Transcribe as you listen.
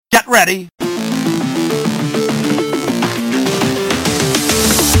Get ready.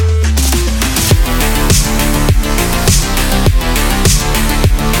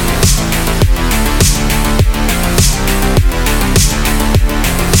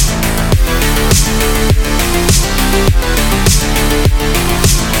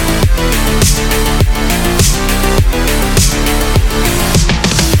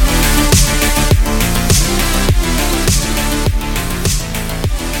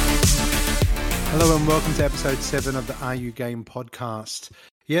 Hello and welcome to episode 7 of the Are You Game podcast.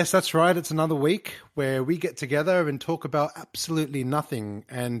 Yes, that's right. It's another week where we get together and talk about absolutely nothing.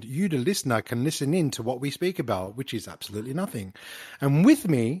 And you, the listener, can listen in to what we speak about, which is absolutely nothing. And with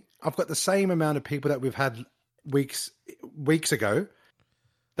me, I've got the same amount of people that we've had weeks ago.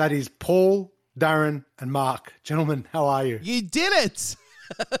 That is Paul, Darren, and Mark. Gentlemen, how are you? You did it!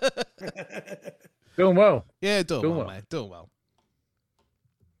 Doing well. Yeah, doing well, mate. Doing well.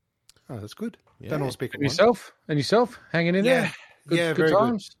 Oh, that's good. Yeah. Don't all speak at And once. yourself? Hanging in there? Good Good very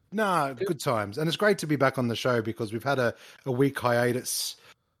times? good. No, good times. And it's great to be back on the show because we've had a week hiatus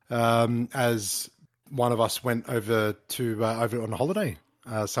as one of us went over on holiday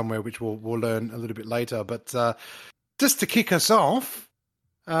somewhere, which we'll learn a little bit later. But just to kick us off,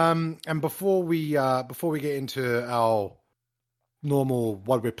 and before we get into our normal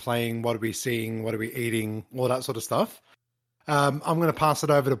what we're playing, what are we seeing, what are we eating, all that sort of stuff, I'm going to pass it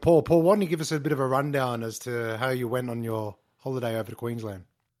over to Paul. Paul, why don't you give us a bit of a rundown as to how you went on your holiday over to Queensland?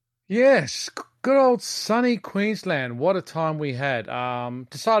 Yes, good old sunny Queensland. What a time we had.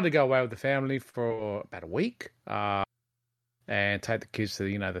 Decided to go away with the family for about a week and take the kids to,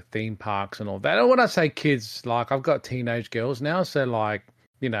 the theme parks and all that. And when I say kids, like I've got teenage girls now, so like,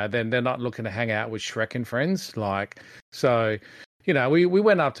 then they're not looking to hang out with Shrek and friends. Like, so... we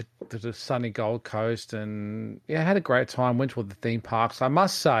went up to the sunny Gold Coast and had a great time, went to all the theme parks. I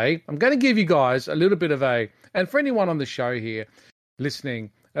must say, I'm going to give you guys a little bit of and for anyone on the show here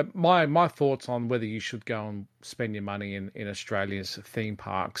listening, my thoughts on whether you should go and spend your money in Australia's theme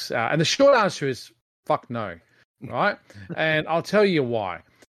parks. And the short answer is fuck no, right? And I'll tell you why.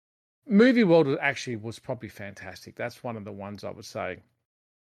 Movie World actually was probably fantastic. That's one of the ones I would say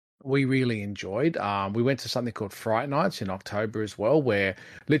we really enjoyed. We went to something called Fright Nights in October as well, where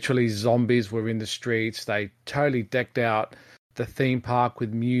literally zombies were in the streets. They totally decked out the theme park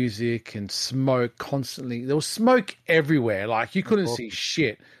with music and smoke constantly. There was smoke everywhere. Like you couldn't see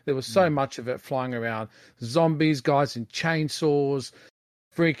shit. There was so much of it flying around. Zombies, guys in chainsaws,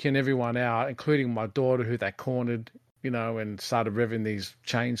 freaking everyone out, including my daughter who they cornered, and started revving these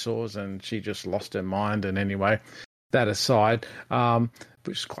chainsaws and she just lost her mind. And anyway, that aside,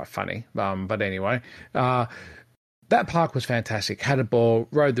 which is quite funny. But anyway, that park was fantastic. Had a ball,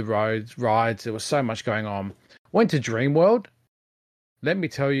 rode the rides. There was so much going on. Went to Dreamworld. Let me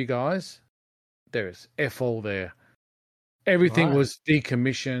tell you guys, there is F all there. Everything was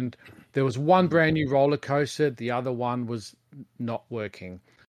decommissioned. There was one brand new roller coaster. The other one was not working.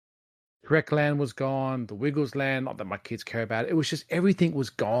 Trekland was gone. The Wiggles Land, not that my kids care about it. It was just everything was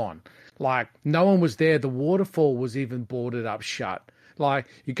gone. Like no one was there. The waterfall was even boarded up shut. Like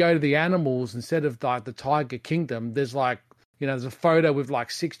you go to the animals, instead of like the Tiger Kingdom, there's like, there's a photo with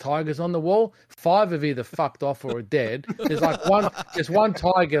like 6 tigers on the wall. 5 have either fucked off or are dead. There's like just one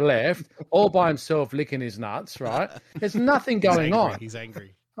tiger left, all by himself licking his nuts, right? There's nothing going on. He's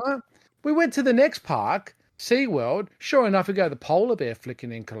angry. Right? We went to the next park, SeaWorld. Sure enough, we go to the polar bear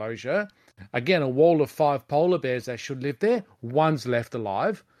flicking enclosure. Again, a wall of 5 polar bears that should live there. One's left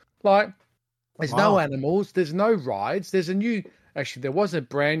alive. Like, there's no animals. There's no rides. There was a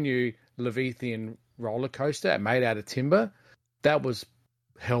brand new Leviathan roller coaster made out of timber. That was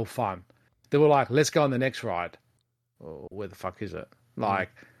hell fun. They were like, let's go on the next ride. Oh, where the fuck is it?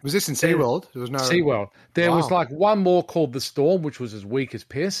 Like, was this in SeaWorld? There was no SeaWorld. There was like one more called The Storm, which was as weak as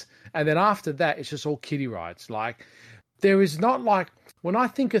piss. And then after that, it's just all kiddie rides. Like, there is not like, when I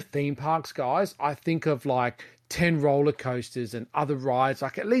think of theme parks, guys, I think of like 10 roller coasters and other rides,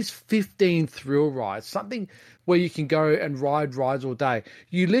 like at least 15 thrill rides, something where you can go and ride rides all day.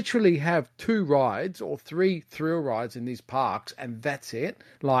 You literally have 2 rides or 3 thrill rides in these parks, and that's it.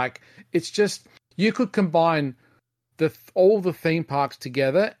 Like, it's just, you could combine all the theme parks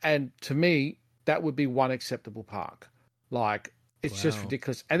together, and to me, that would be one acceptable park. Like, it's just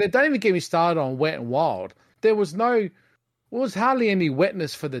ridiculous. And they don't even get me started on Wet and Wild. There was hardly any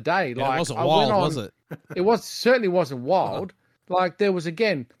wetness for the day. Yeah, like, it wasn't wild, was it? It certainly wasn't wild. Like, there was,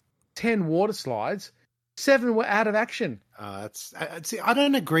 again, 10 water slides. 7 were out of action. I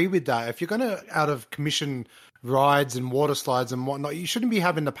don't agree with that. If you're going to out of commission rides and water slides and whatnot, you shouldn't be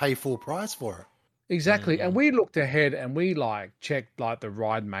having to pay full price for it. Exactly. And we looked ahead and we like checked like the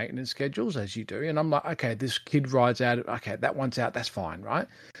ride maintenance schedules as you do. And I'm like, okay, this kid rides out. Okay, that one's out. That's fine, right?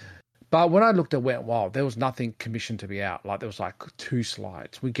 But when I looked at Wet n Wild, there was nothing commissioned to be out. Like there was like 2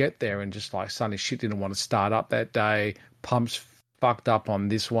 slides. We get there and just like suddenly shit didn't want to start up that day. Pumps fucked up on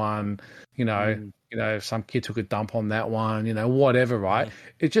this one. Some kid took a dump on that one, whatever, right?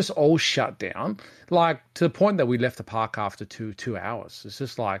 It just all shut down, like to the point that we left the park after two hours. It's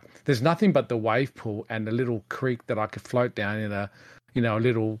just like there's nothing but the wave pool and the little creek that I could float down in a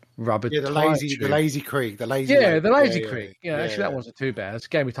little rubber. Yeah, the lazy creek, the lazy. The lazy creek. Actually, that wasn't too bad. It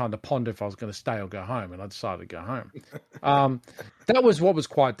gave me time to ponder if I was going to stay or go home, and I decided to go home. That was what was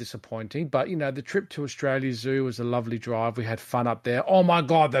quite disappointing. But the trip to Australia Zoo was a lovely drive. We had fun up there. Oh my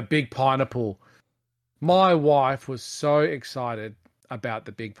god, the big pineapple! My wife was so excited about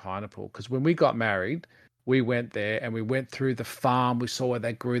the big pineapple because when we got married, we went there and we went through the farm. We saw where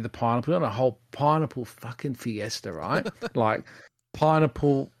they grew the pineapple. On a whole pineapple fucking fiesta, right? Like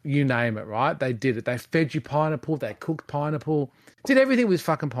pineapple, you name it, right? They did it. They fed you pineapple. They cooked pineapple. Did everything with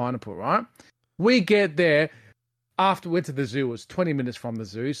fucking pineapple, right? We get there after we went to the zoo. It was 20 minutes from the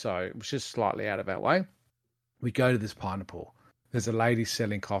zoo, so it was just slightly out of our way. We go to this pineapple. There's a lady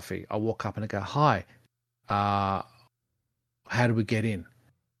selling coffee. I walk up and I go, hi. How do we get in?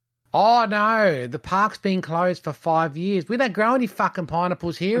 Oh no, the park's been closed for 5 years. We don't grow any fucking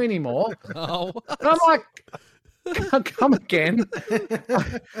pineapples here anymore. And I'm like, come again.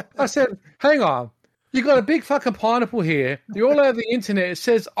 I said, hang on, you got a big fucking pineapple here. You're all over the internet. It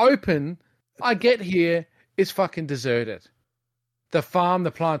says open. I get here, it's fucking deserted. The farm,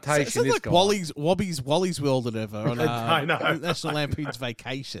 the plantation is like gone. Wally's World or whatever on I know. National Lampoon's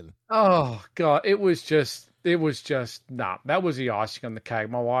Vacation. Oh god, it was just nah. That was the icing on the cake.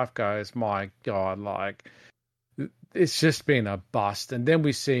 My wife goes, my god, like it's just been a bust. And then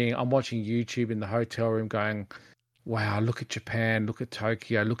I'm watching YouTube in the hotel room going, wow, look at Japan, look at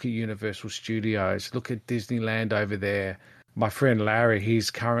Tokyo, look at Universal Studios, look at Disneyland over there. My friend Larry,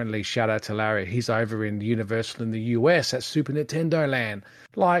 he's currently, shout out to Larry, he's over in Universal in the US at Super Nintendo Land.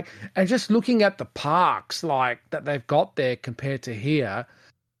 Like, and just looking at the parks like that they've got there compared to here,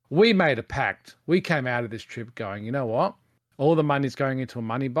 we made a pact. We came out of this trip going, you know what? All the money's going into a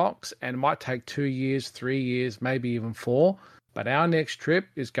money box and it might take 2 years, 3 years, maybe even 4. But our next trip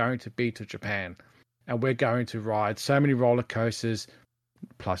is going to be to Japan. And we're going to ride so many roller coasters,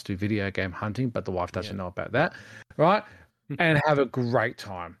 plus do video game hunting, but the wife doesn't know about that, right? And have a great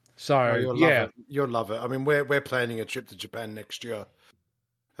time. So you'll love it. I mean, we're planning a trip to Japan next year.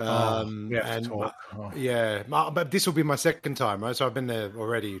 But this will be my second time, right? So I've been there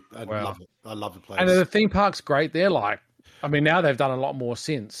already. I love it. I love the place. And the theme park's great there. Like, I mean, now they've done a lot more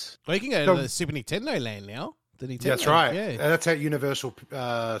since. Well, you can go to the Super Nintendo Land now. That's right. Yeah. That's at Universal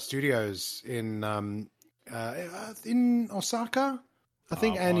Studios in Osaka, I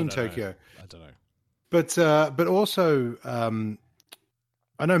think, and in Tokyo. I don't know. But also,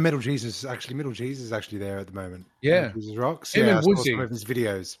 I know Metal Jesus is actually there at the moment. Yeah, Metal Jesus rocks. I saw some of his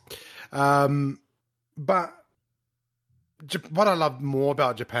videos. But what I love more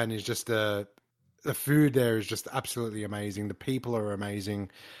about Japan is just the food there is just absolutely amazing. The people are amazing.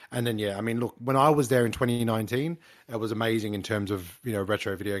 And then, I mean, look, when I was there in 2019, it was amazing in terms of,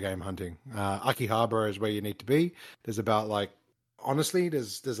 retro video game hunting. Akihabara is where you need to be. There's about honestly,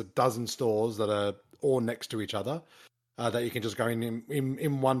 there's a dozen stores that are all next to each other that you can just go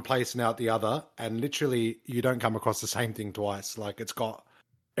in one place and out the other. And literally you don't come across the same thing twice. Like it's got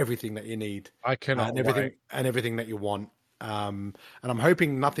everything that you need. I cannot wait. And everything that you want. And I'm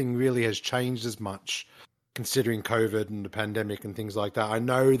hoping nothing really has changed as much considering COVID and the pandemic and things like that. I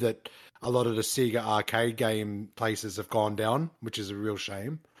know that a lot of the Sega arcade game places have gone down, which is a real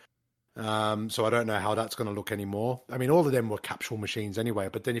shame. So I don't know how that's going to look anymore. I mean, all of them were capsule machines anyway,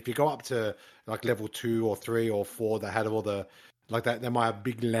 but then if you go up to like level 2 or 3 or 4, they had all the, like that, they might have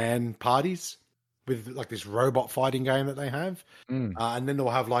big LAN parties with like this robot fighting game that they have. And then they'll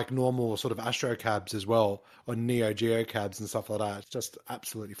have like normal sort of Astro cabs as well, or Neo Geo cabs and stuff like that. It's just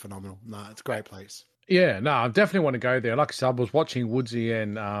absolutely phenomenal. No, it's a great place. Yeah, no, I definitely want to go there. Like I said, I was watching Woodsy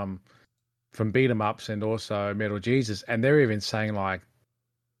and from Beat 'em Ups and also Metal Jesus, and they're even saying like,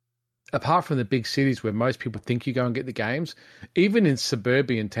 apart from the big cities where most people think you go and get the games, even in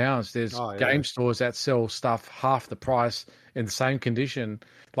suburban towns, there's game stores that sell stuff half the price in the same condition.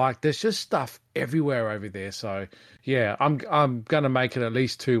 Like there's just stuff everywhere over there. So yeah, I'm going to make it at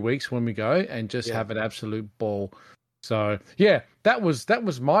least 2 weeks when we go and just have an absolute ball. So yeah, that was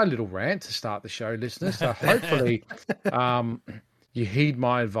my little rant to start the show, listeners. So hopefully, you heed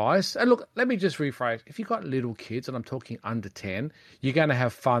my advice. And look, let me just rephrase. If you've got little kids, and I'm talking under 10, you're going to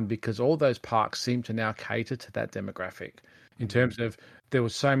have fun because all those parks seem to now cater to that demographic in terms of there were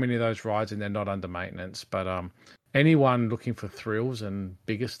so many of those rides and they're not under maintenance. But anyone looking for thrills and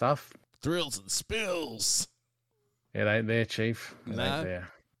bigger stuff. Thrills and spills. It ain't there, Chief. It No. ain't there.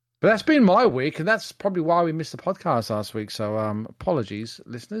 But that's been my week, and that's probably why we missed the podcast last week. So apologies,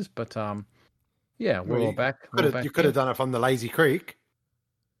 listeners. But yeah, we're all back. You could have done it from the Lazy Creek.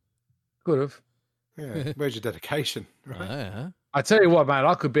 Could have. Yeah. Where's your dedication? Right? Yeah. I tell you what, mate,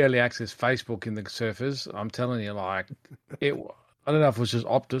 I could barely access Facebook in the surfers. I'm telling you, like, I don't know if it was just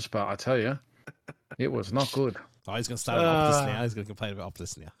Optus, but I tell you, it was not good. Oh, he's going to start with Optus now. He's going to complain about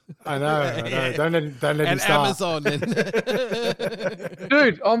Optus now. I know. Don't let him And start. Amazon.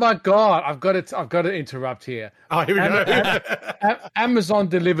 Dude, oh my God, I've got to interrupt here. Oh, here we go. Amazon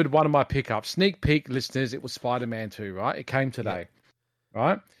delivered one of my pickups. Sneak peek, listeners, it was Spider-Man 2, right? It came today,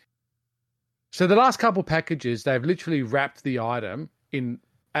 right? So the last couple packages, they've literally wrapped the item in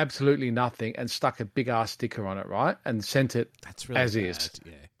absolutely nothing and stuck a big-ass sticker on it, right? And sent it That's really as bad, is,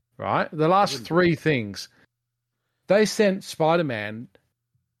 yeah. right? The last three things, they sent Spider-Man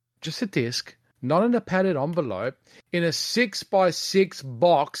just a disc, not in a padded envelope, in a 6x6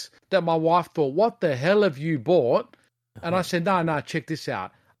 box that my wife thought, what the hell have you bought? And I said, no, check this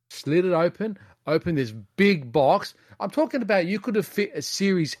out. Slid it open this big box. I'm talking about you could have fit a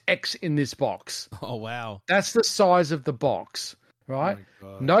Series X in this box. Oh, wow. That's the size of the box, right?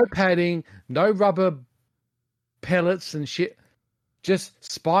 Oh No padding, no rubber pellets and shit. Just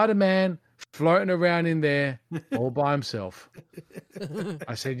Spider-Man floating around in there all by himself.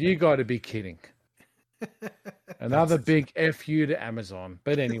 I said, you got to be kidding. Another big FU to Amazon.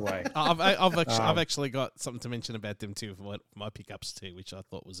 But anyway. I've actually got something to mention about them too for my pickups too, which I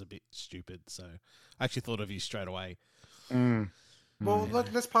thought was a bit stupid. So I actually thought of you straight away. Well,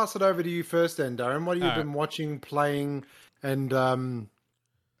 let's pass it over to you first then, Darren. What have you been watching, playing, and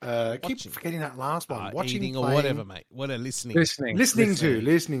keep forgetting that last one. Watching, eating, playing, or whatever, mate. Listening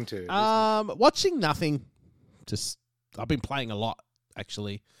to. Watching nothing. Just I've been playing a lot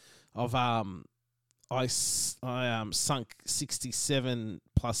actually. I sunk 67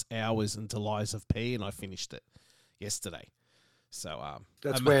 plus hours into Lies of P, and I finished it yesterday. So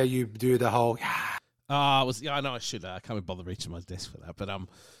that's where you do the whole. I know I should. I can't be bothered reaching my desk for that, but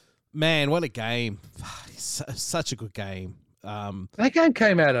man, what a game! Such a good game. That game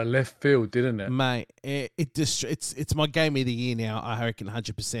came out of left field, didn't it? Mate, it's my game of the year now. I reckon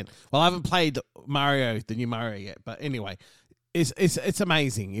 100%. Well, I haven't played the new Mario yet, but anyway, it's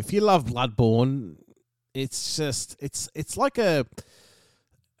amazing. If you love Bloodborne, it's just it's like a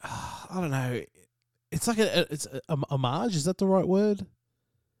I don't know. It's like it's a homage. Is that the right word?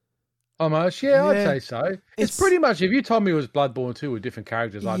 Homage, yeah, I'd say so. It's pretty much, if you told me it was Bloodborne 2 with different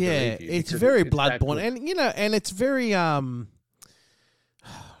characters, I'd believe you. It's very Bloodborne, and it's very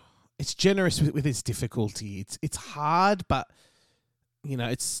it's generous with its difficulty. It's hard, but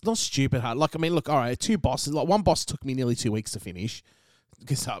it's not stupid hard. Like, I mean, look, all right, two bosses. Like, one boss took me nearly 2 weeks to finish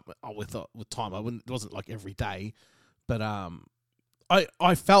because with time, it wasn't like every day, but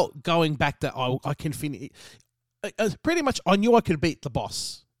I felt going back that I can finish. Pretty much, I knew I could beat the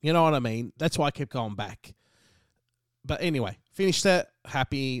boss. You know what I mean? That's why I kept going back. But anyway, finished it.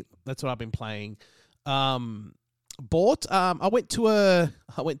 Happy. That's what I've been playing. I went to a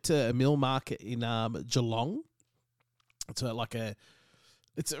mill market in Geelong. It's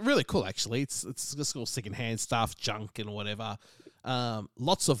really cool actually. It's just all secondhand stuff, junk and whatever.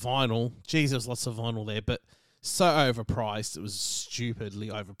 Lots of vinyl. Jesus, lots of vinyl there, but so overpriced. It was stupidly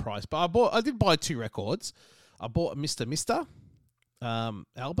overpriced. But I did buy 2 records. I bought a Mr.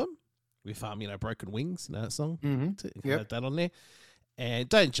 Album with Broken Wings, that song. Mm-hmm. Had that on there. And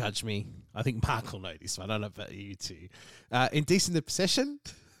don't judge me. I think Mark will know this one. I don't know about you two. Indecent Obsession.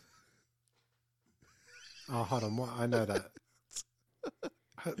 Oh, hold on. What? I know that.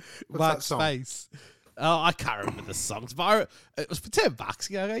 What's Mark's that song? face. Oh, I can't remember the songs, but it was for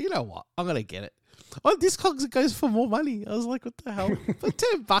 $10. You know what? I'm gonna get it. On Discogs, it goes for more money. I was like, what the hell? For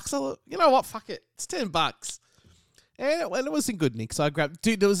 $10, you know what? Fuck it. It's $10. And it was in good nick. So I grabbed,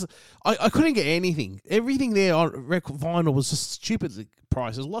 dude. I couldn't get anything. Everything there on vinyl was just stupidly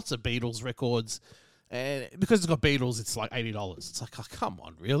priced. There's lots of Beatles records, and because it's got Beatles, it's like $80. It's like, oh, come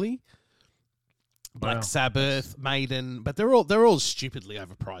on, really? Black Sabbath, Maiden, but they're all stupidly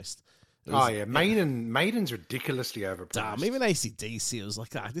overpriced. Maiden's ridiculously overpriced. Dumb. Even AC/DC, it was like,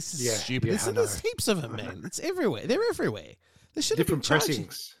 this is stupid. There's heaps of them, man. It's everywhere. They're everywhere. They should different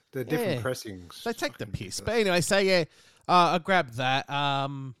pressings. They're different pressings. They take the piss. But anyway, so I grabbed that.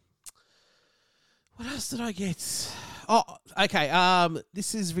 What else did I get? Oh, okay.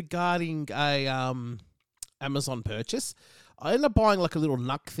 This is regarding a Amazon purchase. I ended up buying like a little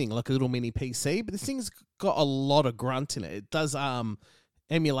NUC thing, like a little mini PC, but this thing's got a lot of grunt in it. It does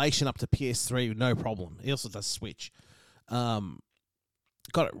emulation up to PS3, no problem. It also does Switch. Got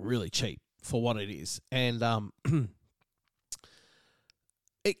it really cheap for what it is, and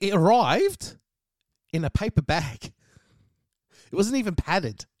it arrived in a paper bag. It wasn't even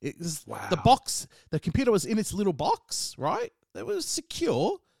padded. It was the box. The computer was in its little box, right? It was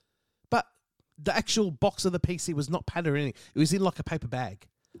secure, but the actual box of the PC was not padded or anything. It was in like a paper bag.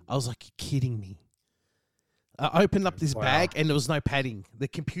 I was like, you're kidding me. I opened up this bag and there was no padding. The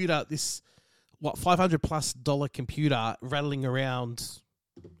computer, this $500+ computer rattling around.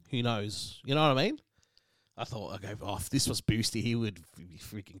 Who knows? You know what I mean? I thought, okay, if this was Boosty, he would be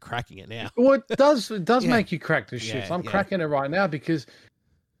freaking cracking it now. Well, it does make you crack the shit. I'm cracking it right now because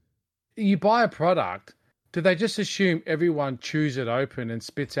you buy a product. Do they just assume everyone chews it open and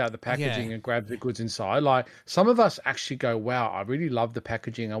spits out the packaging and grabs the goods inside? Like, some of us actually go, wow, I really love the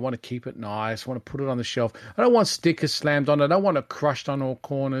packaging. I want to keep it nice. I want to put it on the shelf. I don't want stickers slammed on it. I don't want it crushed on all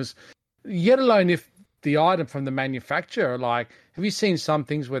corners. Yet alone if the item from the manufacturer, like, have you seen some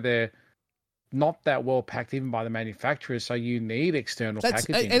things where they're not that well packed even by the manufacturer, so you need external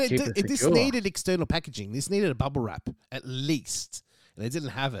packaging to keep it secure. This needed external packaging. This needed a bubble wrap, at least. And they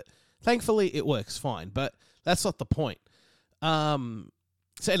didn't have it. Thankfully, it works fine, but that's not the point. So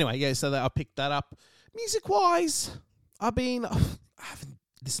anyway, so I picked that up. Music-wise, I haven't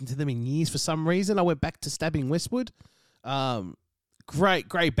listened to them in years for some reason. I went back to Stabbing Westwood.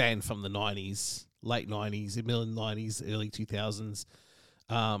 Great band from the 90s, late 90s, middle 90s, early 2000s.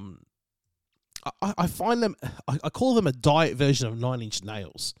 I find them, I call them a diet version of 9 Inch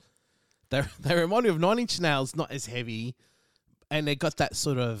Nails. They remind me of 9 Inch Nails, not as heavy, and they got that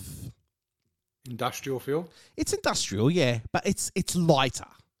sort of industrial feel. It's industrial, yeah, but it's lighter.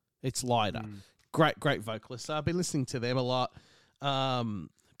 It's lighter. Great vocalists. So I've been listening to them a lot.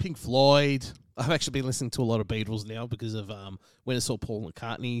 Pink Floyd. I've actually been listening to a lot of Beatles now because of when I saw Paul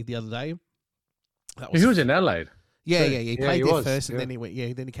McCartney the other day. He was in Adelaide. Yeah. He played there first, and then he went.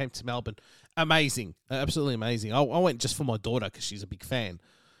 Yeah, then he came to Melbourne. Amazing, absolutely amazing. I went just for my daughter because she's a big fan.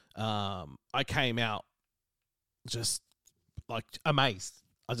 I came out just like amazed.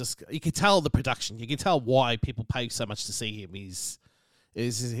 You can tell the production. You can tell why people pay so much to see him.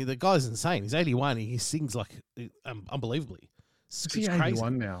 The guy's insane. He's 81. He sings like unbelievably. Is he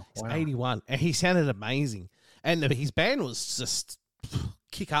 81 now? Wow. He's 81, and he sounded amazing. And his band was just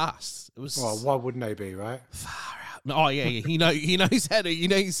kick ass. It was. Well, why wouldn't they be, right? Far out. Oh yeah. He knows how to.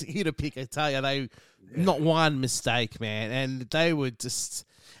 He's here to pick. I tell you, not one mistake, man. And they were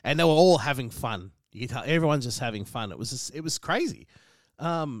and they were all having fun. You can tell everyone's just having fun. It was crazy.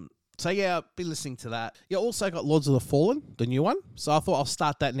 So yeah, I'll be listening to that. Yeah, also got Lords of the Fallen, the new one. So I thought I'll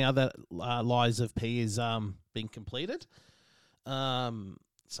start that now that Lies of P is being completed. So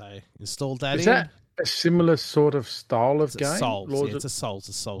installed that. Is that a similar sort of style of game? It's a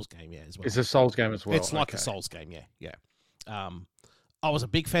Souls game, yeah, as well. It's a Souls game as well. It's like a Souls game, yeah. I was a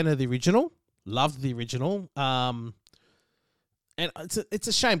big fan of the original. Loved the original. And it's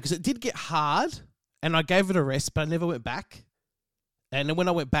a shame because it did get hard, and I gave it a rest, but I never went back. And then when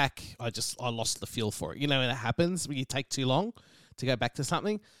I went back, I lost the feel for it. You know when that happens when you take too long to go back to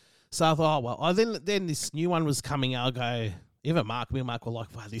something. So I thought, then this new one was coming out. I go, even me and Mark were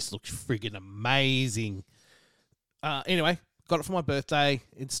like, wow, this looks friggin' amazing. Anyway, got it for my birthday,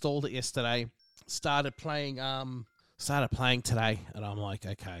 installed it yesterday, started playing today, and I'm like,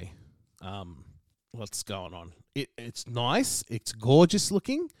 okay, what's going on? It's nice, it's gorgeous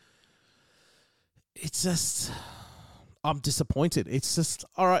looking. It's just, I'm disappointed. It's just,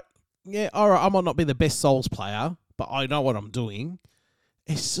 all right, I might not be the best Souls player, but I know what I'm doing.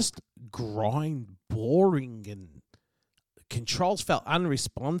 It's just grind, boring, and controls felt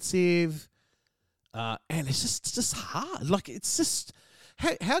unresponsive, and it's just hard. Like, it's just,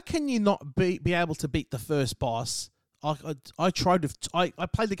 how can you not be able to beat the first boss? I tried to, I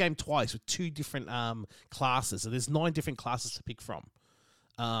played the game twice with 2 different classes, so there's 9 different classes to pick from.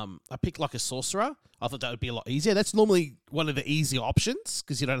 I picked like a sorcerer. I thought that would be a lot easier. That's normally one of the easier options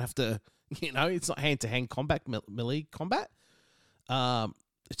because you don't have to, it's not hand-to-hand combat, melee combat.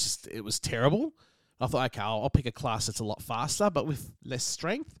 It was terrible. I thought, okay, I'll pick a class that's a lot faster, but with less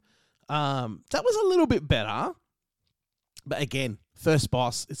strength. That was a little bit better. But again, first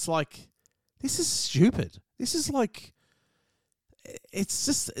boss, it's like, this is stupid. This is like, it's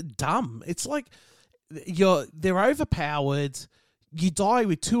just dumb. It's like, they're overpowered. You die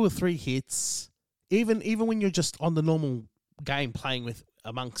with 2 or 3 hits. Even when you're just on the normal game playing with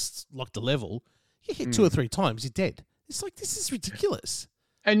amongst like the level, you hit 2 or 3 times, you're dead. It's like, this is ridiculous.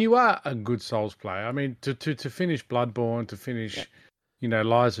 And you are a good Souls player. I mean, to finish Bloodborne, to finish,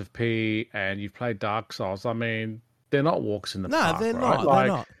 Lies of P, and you've played Dark Souls. I mean, they're not walks in the park. No, they're right? not. Like,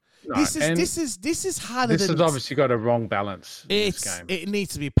 they're not. No, This is harder. This has obviously got a wrong balance. In this game. It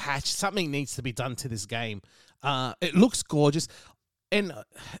needs to be patched. Something needs to be done to this game. It looks gorgeous. And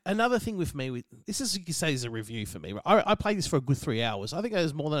another thing with me, this is, you can say, is a review for me. I played this for a good 3 hours. I think it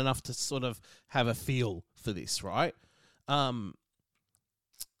was more than enough to sort of have a feel for this, right? I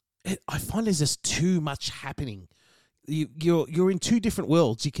find there's just too much happening. You're in two different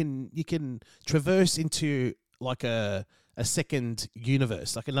worlds. You can traverse into like a second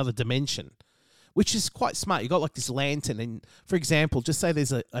universe, like another dimension, which is quite smart. You got like this lantern, and for example, just say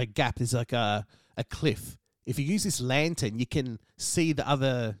there's a gap, there's like a cliff. If you use this lantern, you can see the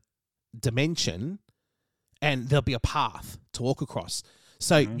other dimension, and there'll be a path to walk across.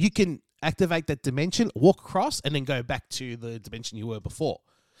 So you can activate that dimension, walk across, and then go back to the dimension you were before.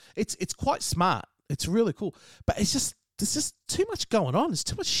 It's quite smart. It's really cool, but there's just too much going on. There's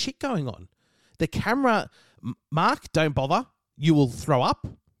too much shit going on. The camera, Mark, don't bother. You will throw up.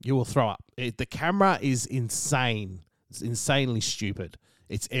 You will throw up. The camera is insane. It's insanely stupid.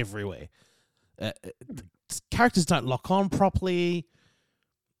 It's everywhere. Characters don't lock on properly.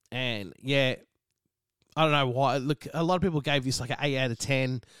 And, yeah, I don't know why. Look, a lot of people gave this like an 8 out of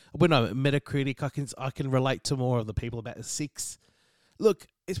 10. When I'm at Metacritic, I can relate to more of the people about a 6. Look,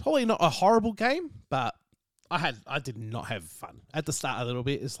 it's probably not a horrible game, but I did not have fun. At the start a little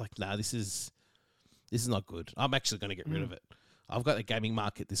bit, it's like, nah, this is not good. I'm actually going to get rid of it. I've got a gaming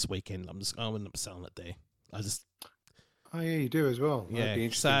market this weekend. I'm going to end up selling it there. Oh, yeah, you do as well. Yeah, I'd be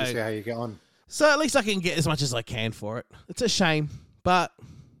interested to see how you get on. So at least I can get as much as I can for it. It's a shame, but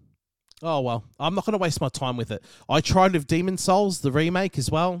oh well. I'm not going to waste my time with it. I tried with Demon Souls, the remake as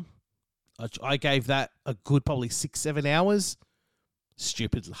well. I gave that a good probably 6-7 hours.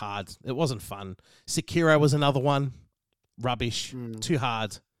 Stupid hard. It wasn't fun. Sekiro was another one. Rubbish. Too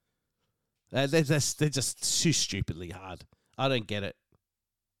hard. They're just too stupidly hard. I don't get it.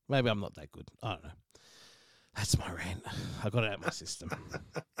 Maybe I'm not that good. I don't know. That's my rant. I got it out of my system.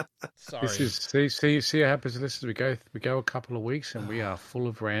 Sorry. This is see what happens. Listen, we go a couple of weeks and we are full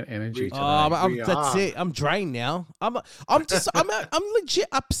of rant energy today. That's it. I'm drained now. I'm legit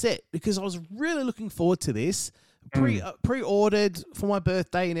upset because I was really looking forward to this. Pre-ordered for my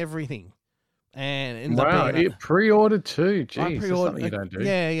birthday and everything. And it pre-ordered too. Jeez, I pre-ordered. That's something you don't do.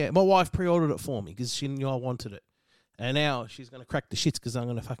 Yeah. My wife pre-ordered it for me because she knew I wanted it. And now she's going to crack the shits because I'm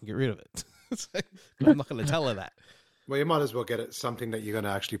going to fucking get rid of it. So I'm not going to tell her that. Well, you might as well get it something that you're going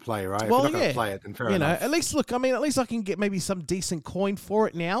to actually play, right? Well, if you're not going to play it, then fair enough. At least I can get maybe some decent coin for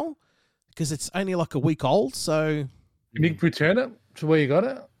it now because it's only like a week old. So you can return it to where you got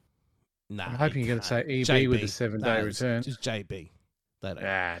it. Nah, I'm hoping you're going to say EB JB. with a 7-day return. Just JB.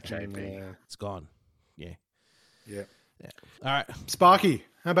 JB. Yeah. It's gone. Yeah. All right. Sparky,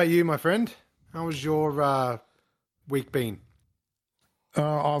 how about you, my friend? How was your week been?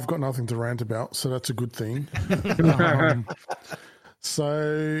 I've got nothing to rant about, so that's a good thing.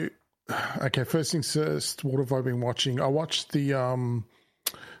 Okay, first things first, what have I been watching? I watched the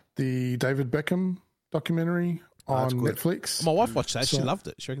David Beckham documentary on Netflix. My wife watched that. She loved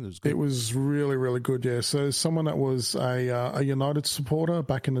it. She reckoned it was good. It was really, really good, yeah. So someone that was a United supporter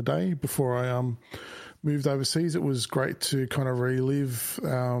back in the day before I moved overseas, it was great to kind of relive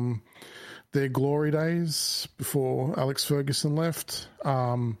their glory days before Alex Ferguson left.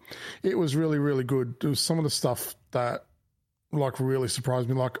 It was really, really good. It was some of the stuff that really surprised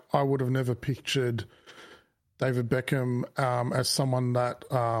me. Like I would have never pictured David Beckham as someone that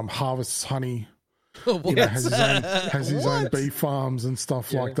harvests honey. Has his own bee farms and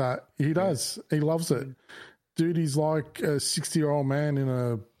stuff like that. He does. He loves it. Dude, he's like a 60-year-old man in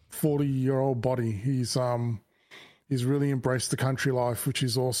a 40-year-old body. He's really embraced the country life, which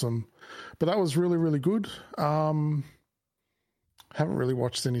is awesome. But that was really, really good. Haven't really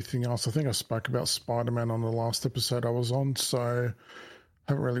watched anything else. I think I spoke about Spider-Man on the last episode I was on, so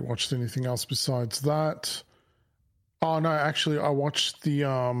haven't really watched anything else besides that. Oh no, actually I watched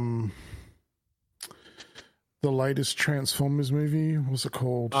the latest Transformers movie. What's it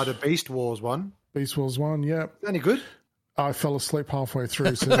called? The Beast Wars one. Beast Wars 1, yeah. Any good? I fell asleep halfway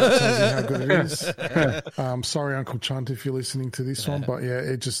through, so that tells you how good it is. Sorry, Uncle Chunt, if you're listening to this one, but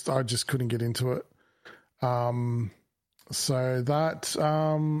yeah, I just couldn't get into it. So that,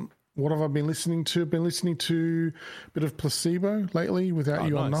 what have I been listening to? I've been listening to a bit of Placebo lately, Without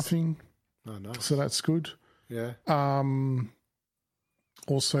You Are Nothing. Oh, nice. So that's good. Yeah.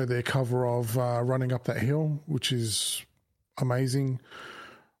 Also their cover of Running Up That Hill, which is amazing.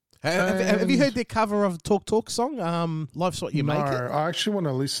 Have you heard their cover of Talk Talk song? Life's What You Make It. I actually want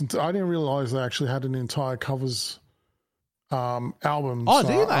to listen to. I didn't realize they actually had an entire covers album. Oh, so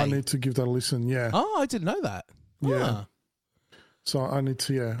do they? I need to give that a listen. Yeah. Oh, I didn't know that. Yeah. So I need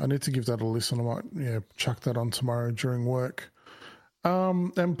to give that a listen. I might chuck that on tomorrow during work.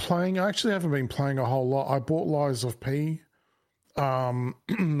 And playing. I actually haven't been playing a whole lot. I bought Lies of P. Then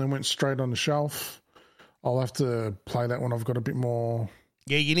went straight on the shelf. I'll have to play that when I've got a bit more.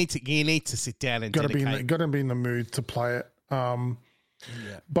 Yeah, you need to sit down and dedicate. Got to be in the mood to play it.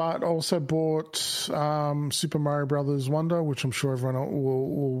 But also bought Super Mario Brothers Wonder, which I'm sure everyone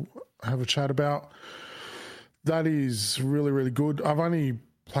will have a chat about. That is really, really good. I've only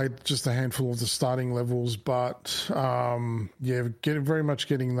played just a handful of the starting levels, but very much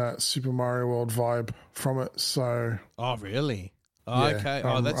getting that Super Mario World vibe from it. So, oh really? Oh, yeah, okay.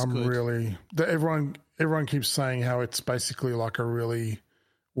 Oh, that's good. Really. Everyone keeps saying how it's basically like a really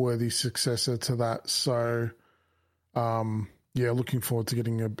worthy successor to that. So, looking forward to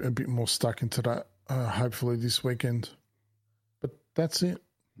getting a bit more stuck into that. Hopefully this weekend. But that's it.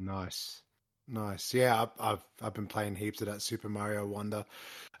 Nice. Yeah, I've been playing heaps of that Super Mario Wonder.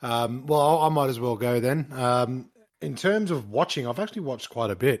 Well, I might as well go then. In terms of watching, I've actually watched quite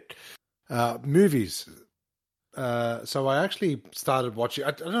a bit. Movies. So I actually started watching.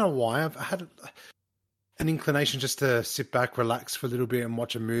 I don't know why. I've had an inclination just to sit back, relax for a little bit, and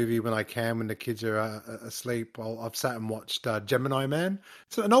watch a movie when I can, when the kids are asleep. I've sat and watched Gemini Man.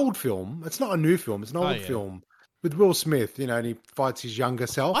 It's an old film. It's not a new film. It's an old film with Will Smith. And he fights his younger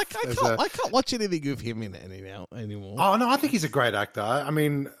self. I can't watch anything of him in it anymore. Oh no, I think he's a great actor. I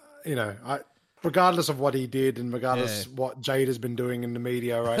mean, regardless of what he did and regardless what Jade has been doing in the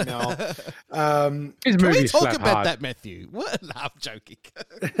media right now. His Can we movies talk slap about hard. that, Matthew? What? No, I'm joking.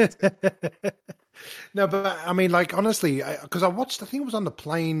 No, but I mean, like, honestly, because I think it was on the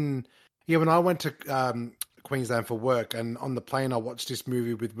plane. Yeah, when I went to Queensland for work, and on the plane, I watched this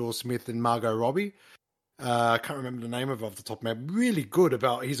movie with Will Smith and Margot Robbie. I can't remember the name of it off the top of my head. Really good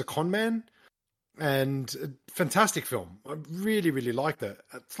he's a con man. And a fantastic film. I really, really liked it.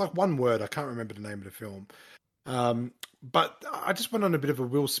 It's like one word. I can't remember the name of the film. But I just went on a bit of a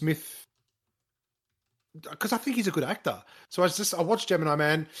Will Smith because I think he's a good actor. So I watched Gemini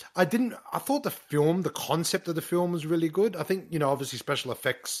Man. I thought the concept of the film was really good. I think, obviously special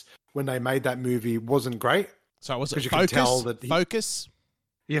effects when they made that movie wasn't great. So was it you Focus? could tell that Focus?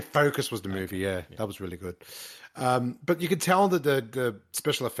 Yeah, Focus was the movie. Yeah, that was really good. But you could tell that the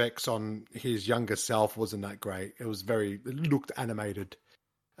special effects on his younger self wasn't that great. It looked animated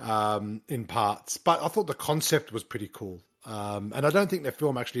in parts, but I thought the concept was pretty cool. And I don't think the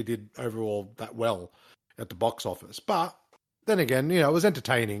film actually did overall that well at the box office. But then again, it was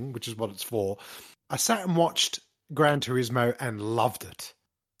entertaining, which is what it's for. I sat and watched Gran Turismo and loved it.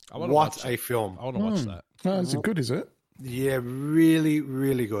 What a film. I want to watch that. Oh, is it good, is it? Yeah, really,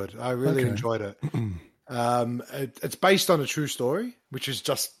 really good. I really enjoyed it. It's based on a true story, which is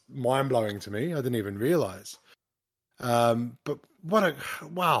just mind-blowing to me. I didn't even realize. But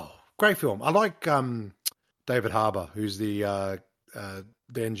great film. I like David Harbour, who's the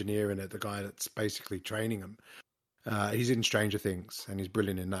engineer in it, the guy that's basically training him. He's in Stranger Things, and he's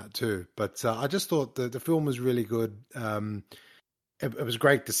brilliant in that too. But I just thought the film was really good. It was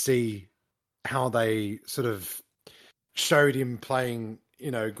great to see how they sort of showed him playing,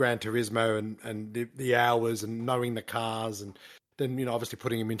 Gran Turismo and the hours and knowing the cars, and then, obviously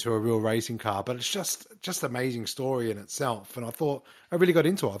putting him into a real racing car. But it's just amazing story in itself. And I really got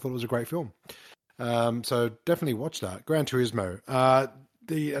into it. I thought it was a great film. So definitely watch that. Gran Turismo.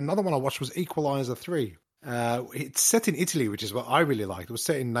 Another one I watched was Equalizer 3. It's set in Italy, which is what I really liked. It was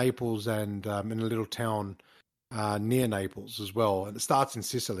set in Naples and in a little town near Naples as well. And it starts in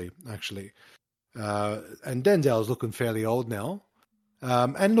Sicily, actually. And Denzel's looking fairly old now.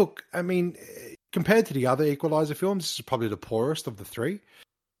 And look, I mean, compared to the other Equalizer films, this is probably the poorest of the three.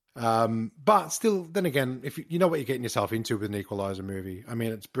 But still, then again, if you know what you're getting yourself into with an Equalizer movie, I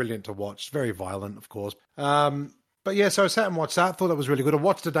mean, it's brilliant to watch. It's very violent, of course. But yeah, so I sat and watched that. Thought that was really good. I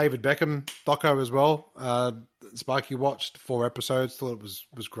watched the David Beckham doco as well. Sparky watched 4 episodes. Thought it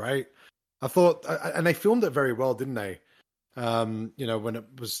was great. I thought, and they filmed it very well, didn't they? When it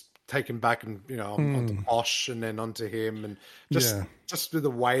was taken back and onto Bosch and then onto him, and just through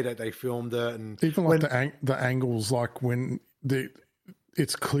the way that they filmed it, and even like the angles, like when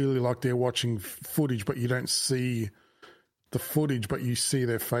it's clearly like they're watching footage, but you don't see the footage, but you see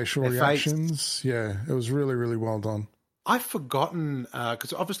their facial reactions. Yeah, it was really, really well done. I've forgotten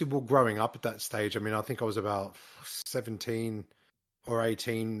because obviously we're growing up at that stage. I mean, I think I was about 17 or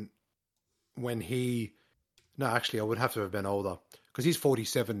 18 when he. No, actually, I would have to have been older because he's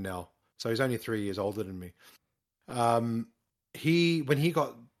 47 now, so he's only 3 years older than me. When he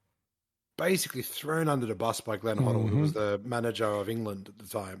got basically thrown under the bus by Glenn Hoddle, who was the manager of England at the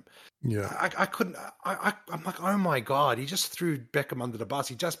time. Yeah. I'm like, oh my God, he just threw Beckham under the bus.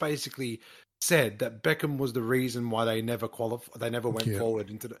 He just basically said that Beckham was the reason why they never went forward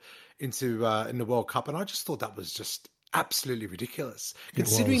in the World Cup. And I just thought that was just absolutely ridiculous,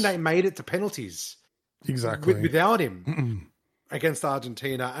 considering they made it to penalties. Exactly. Without him against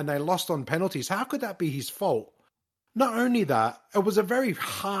Argentina, and they lost on penalties. How could that be his fault? Not only that, it was a very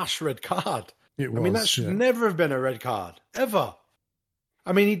harsh red card. It was, I mean, that should never have been a red card, ever.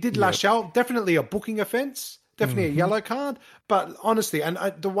 I mean, he did lash out. Definitely a booking offence. Definitely a yellow card. But honestly, and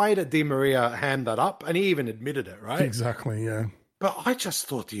the way that Di Maria hammed that up, and he even admitted it, right? Exactly, yeah. But I just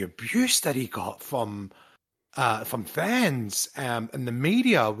thought the abuse that he got from fans and the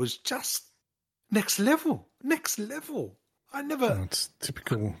media was just next level. Next level. It's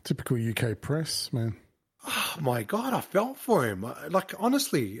typical UK press, man. Oh my God, I felt for him. Like,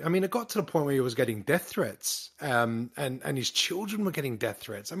 honestly, I mean, it got to the point where he was getting death threats, and his children were getting death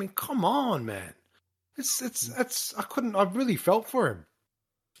threats. I mean, come on, man. I really felt for him.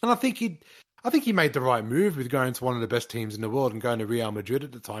 And I think he made the right move with going to one of the best teams in the world and going to Real Madrid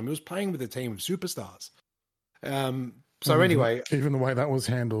at the time. He was playing with a team of superstars. Anyway, even the way that was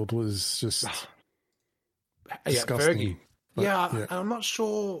handled was just disgusting. Fergie. I'm not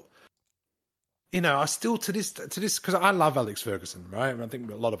sure. You know, I still to this because I love Alex Ferguson, right? And I think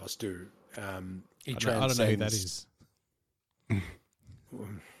a lot of us do. I don't know who that is. I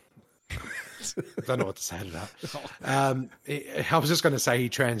don't know what to say to that. I was just going to say he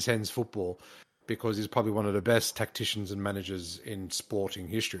transcends football because he's probably one of the best tacticians and managers in sporting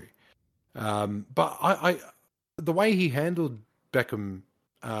history. But I the way he handled Beckham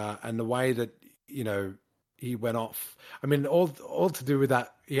and the way that, you know, he went off. I mean, all to do with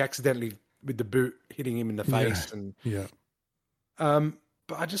that, he accidentally, with the boot hitting him in the face. But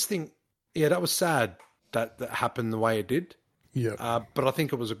I just think, that was sad that happened the way it did. Yeah. But I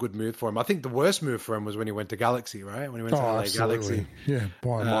think it was a good move for him. I think the worst move for him was when he went to Galaxy, right? When he went to LA Galaxy. Yeah,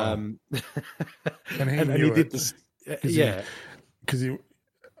 by a mile. And he did this. Because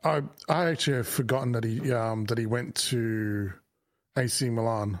I actually have forgotten that he went to AC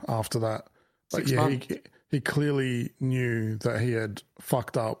Milan after that. But he clearly knew that he had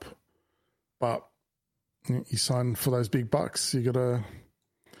fucked up. But you sign for those big bucks, you got to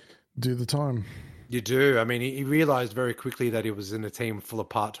do the time. You do. I mean, he realised very quickly that he was in a team full of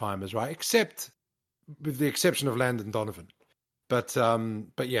part-timers, right? With the exception of Landon Donovan. But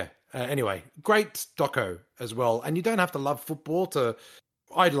yeah. Anyway, great doco as well. And you don't have to love football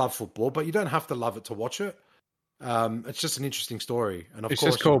I love football, but you don't have to love it to watch it. It's just an interesting story. And of it's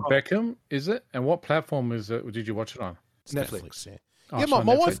course, just called Beckham, is it? And what platform is it? Did you watch it on? It's Netflix. Yeah. Oh,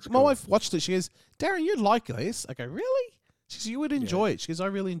 My wife watched it. She goes, Darren, you'd like this. I go, really? She says, you would enjoy it. She goes, I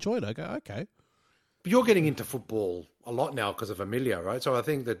really enjoyed it. I go, okay. But you're getting into football a lot now because of Amelia, right? So I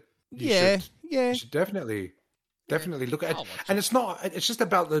think that you should definitely look at it. And it's just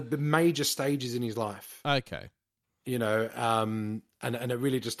about the major stages in his life. Okay. You know, and it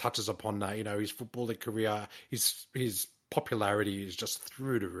really just touches upon that, you know, his footballing career, his popularity is just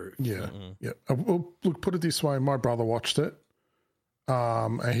through the roof. Yeah. Yeah. Well, look, put it this way, my brother watched it.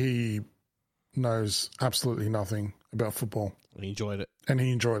 And he knows absolutely nothing about football. And he enjoyed it. He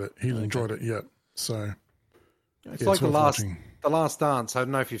enjoyed it, yeah. So it's like the last dance. I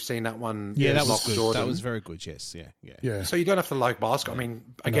don't know if you've seen that one. Yeah, that was good. Jordan. That was very good. Yes, yeah. So you don't have to like basketball. I mean,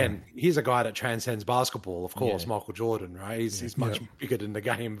 again, he's a guy that transcends basketball. Of course, Michael Jordan, right? He's much bigger than the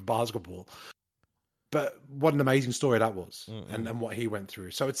game of basketball. But what an amazing story that was, and what he went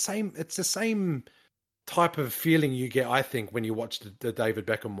through. So it's the same type of feeling you get, I think, when you watch the David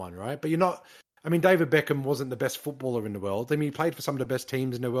Beckham one, right? But you're not. I mean, David Beckham wasn't the best footballer in the world. I mean, he played for some of the best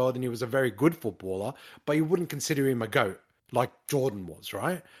teams in the world, and he was a very good footballer, but you wouldn't consider him a GOAT like Jordan was,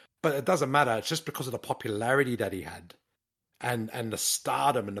 right? But it doesn't matter. It's just because of the popularity that he had and the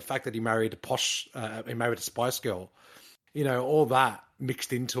stardom and the fact that he married a Spice Girl, you know, all that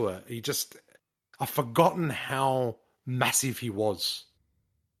mixed into it. I've forgotten how massive he was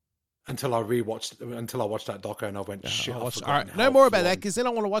until I watched that doco, and I went, shit. All right, no more about that, because then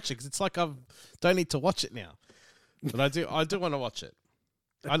I want to watch it, because it's like I don't need to watch it now. But I do want to watch it.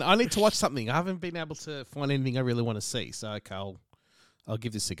 I need to watch something. I haven't been able to find anything I really want to see. So okay, I'll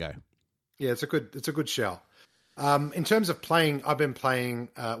give this a go. Yeah, it's a good shout. In terms of playing, I've been playing.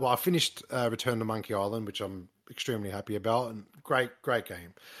 I finished Return to Monkey Island, which I'm extremely happy about, and great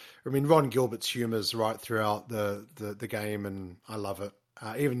game. I mean, Ron Gilbert's humour's right throughout the game, and I love it.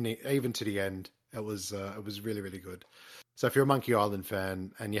 Even to the end, it was really, really good. So if you're a Monkey Island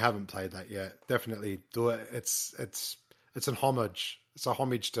fan and you haven't played that yet, definitely do it. It's an homage. It's a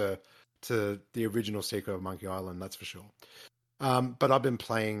homage to the original Secret of Monkey Island, that's for sure. But I've been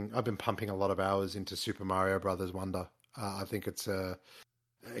pumping a lot of hours into Super Mario Brothers Wonder. I think it's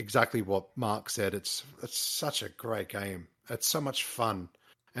exactly what Mark said. It's such a great game. It's so much fun,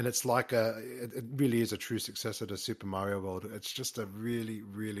 and it's like it really is a true successor to Super Mario World. It's just a really,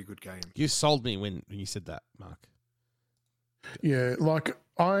 really good game. You sold me when you said that, Mark. Yeah, like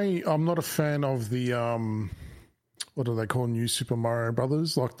I'm not a fan of the what do they call New Super Mario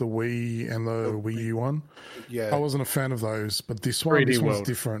Brothers, like the Wii and the Wii U one. Yeah, I wasn't a fan of those, but this one's World.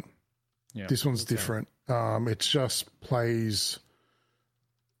 different. Yeah. This one's different. It just plays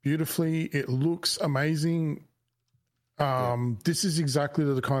beautifully. It looks amazing. This is exactly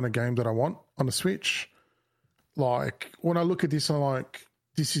the kind of game that I want on a Switch. Like when I look at this, I'm like,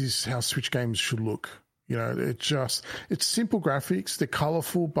 this is how Switch games should look. You know, it's simple graphics. They're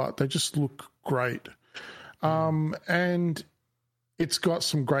colorful, but they just look great. And it's got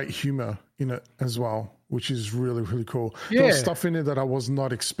some great humor in it as well, which is really, really cool. Yeah. There's stuff in it that I was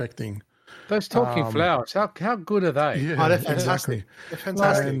not expecting. Those talking flowers, how good are they? Yeah, they're fantastic. exactly. They're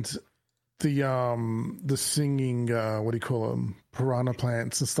fantastic. And the singing, what do you call them, piranha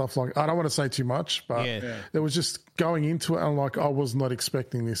plants and stuff like. I don't want to say too much, but it was just going into it. I'm like, I was not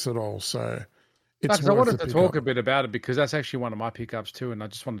expecting this at all. So it's I wanted to talk a bit about it because that's actually one of my pickups too, and I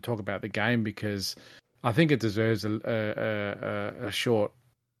just want to talk about the game because I think it deserves a short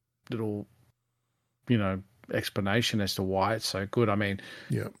little, explanation as to why it's so good. I mean,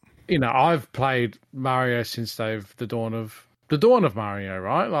 I've played Mario since the dawn of Mario,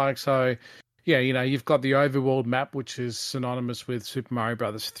 right? Like, so, yeah, you've got the overworld map, which is synonymous with Super Mario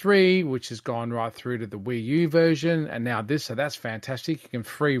Brothers 3, which has gone right through to the Wii U version, and now this, so that's fantastic. You can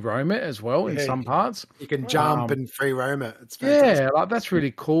free roam it as well in some parts. You can jump and free roam it. It's fantastic. Yeah, like that's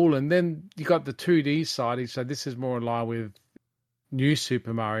really cool. And then you got the 2D side, so this is more in line with New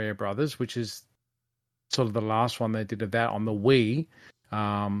Super Mario Brothers, which is sort of the last one they did of that on the Wii,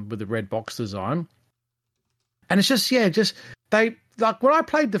 with the red box design. And it's just they, like when I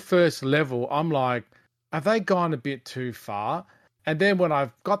played the first level, I'm like, have they gone a bit too far? And then when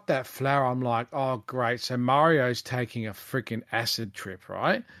I've got that flower, I'm like, oh, great. So Mario's taking a freaking acid trip,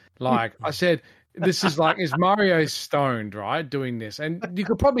 right? Like I said, this is like, is Mario stoned, right, doing this? And you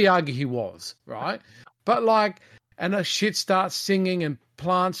could probably argue he was, right? But like, and the shit starts singing and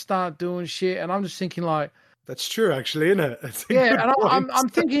plants start doing shit. And I'm just thinking like, that's true, actually, isn't it? And I'm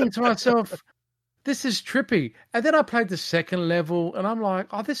thinking to myself, this is trippy. And then I played the second level and I'm like,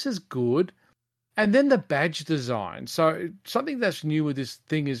 oh, this is good. And then the badge design. So something that's new with this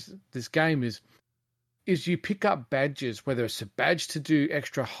game is you pick up badges, whether it's a badge to do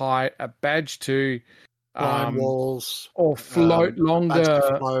extra height, a badge to climb walls, or float longer. Badge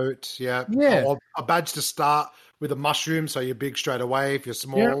to float, yeah. Or a badge to start with a mushroom, so you're big straight away if you're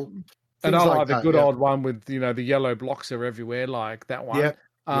small. Yeah. And I like the good old one with the yellow blocks are everywhere, like that one.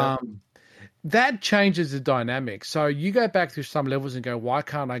 Yeah. That changes the dynamic. So you go back through some levels and go, why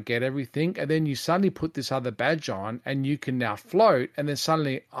can't I get everything? And then you suddenly put this other badge on and you can now float and then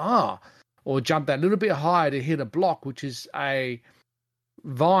suddenly, or jump that little bit higher to hit a block, which is a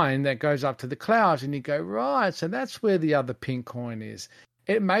vine that goes up to the clouds. And you go, right, so that's where the other pink coin is.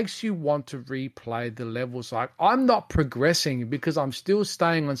 It makes you want to replay the levels. Like I'm not progressing because I'm still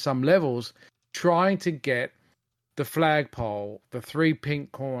staying on some levels trying to get the flagpole, the 3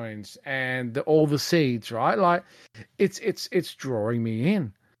 pink coins, and all the seeds, right? Like, it's drawing me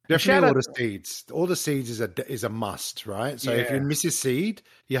in. Definitely all the seeds. All the seeds is a must, right? So if you miss a seed,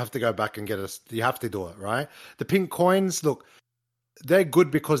 you have to go back and you have to do it, right? The pink coins, look, they're good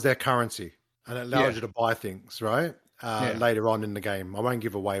because they're currency, and it allows you to buy things, right? Later on in the game. I won't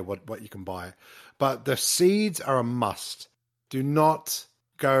give away what you can buy. But the seeds are a must. Do not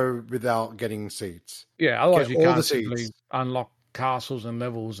go without getting seeds. Yeah, otherwise you can't simply unlock castles and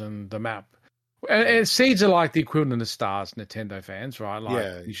levels and the map. And seeds are like the equivalent of stars, Nintendo fans, right?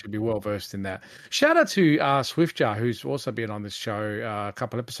 Like you should be well versed in that. Shout out to Swiftjar, who's also been on this show a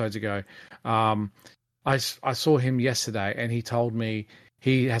couple episodes ago. I saw him yesterday, and he told me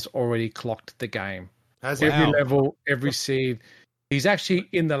he has already clocked the game. Every level, every seed. He's actually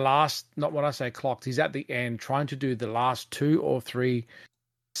in the last. Not when I say clocked, he's at the end trying to do the last 2 or 3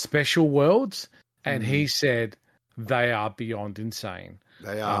 special worlds, and he said they are beyond insane.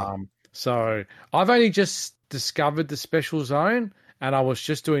 They are. So I've only just discovered the special zone, and I was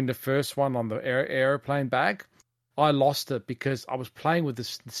just doing the first one on the aeroplane bag. I lost it because I was playing with the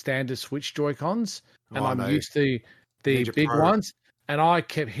standard Switch Joy-Cons, and I'm used to the Ninja big Pro ones, and I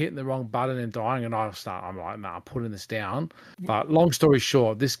kept hitting the wrong button and dying, and I'm like, nah, I'm putting this down. But long story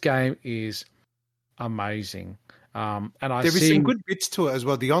short, this game is amazing. And I there is see some good bits to it as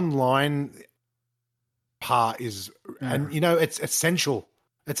well. The online part is, and it's essential.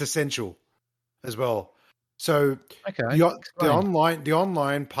 It's essential as well. So the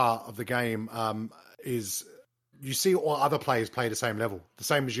online part of the game is you see all other players play the same level, the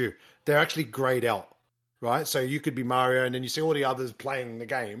same as you. They're actually grayed out, right? So you could be Mario, and then you see all the others playing the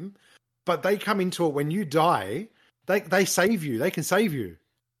game, but they come into it when you die. They save you. They can save you.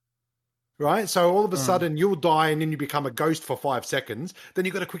 Right? So all of a sudden you'll die and then you become a ghost for 5 seconds. Then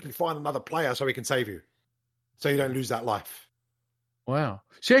you've got to quickly find another player so he can save you. So you don't lose that life. Wow.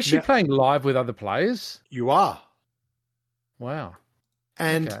 So you're actually playing live with other players? You are. Wow.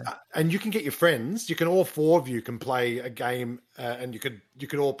 And and you can get your friends. You can all 4 of you can play a game and you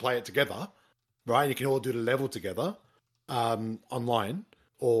could all play it together. Right? You can all do the level together online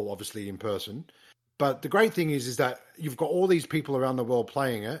or obviously in person. But the great thing is that you've got all these people around the world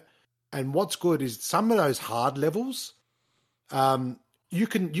playing it. And what's good is some of those hard levels, you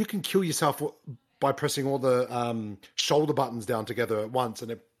can kill yourself by pressing all the shoulder buttons down together at once,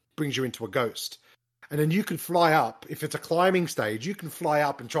 and it brings you into a ghost. And then you can fly up. If it's a climbing stage, you can fly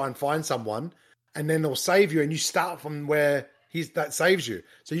up and try and find someone, and then they'll save you, and you start from where that saves you.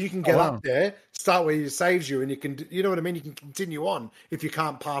 So you can get up there, start where he saves you, and you know what I mean? You can continue on if you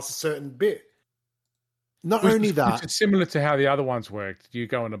can't pass a certain bit. Not only that, it's similar to how the other ones worked. You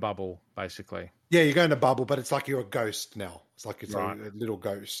go in a bubble, basically. Yeah, you go in a bubble, but it's like you're a ghost now. It's like it's a little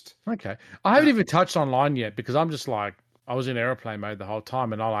ghost. Okay, I haven't even touched online yet because I'm just like I was in airplane mode the whole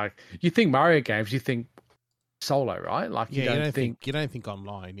time, and you think Mario games, you think solo, right? Like you don't think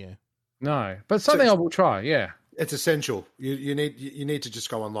online, yeah. No, but something I will try. Yeah, it's essential. You need to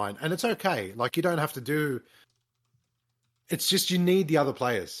just go online, and it's okay. Like you don't have to do. It's just you need the other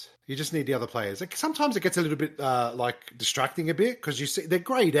players. You just need the other players. Like, sometimes it gets a little bit like distracting a bit because you see they're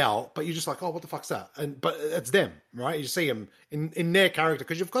grayed out, but you're just like, oh, what the fuck's that? But it's them, right? You see them in their character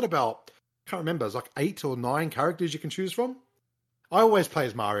because you've got about I can't remember, it's like 8 or 9 characters you can choose from. I always play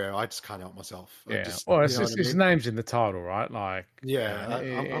as Mario. I just can't help myself. Yeah, his name's in the title, right? Like,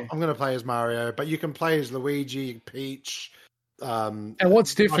 I'm going to play as Mario, but you can play as Luigi, Peach. And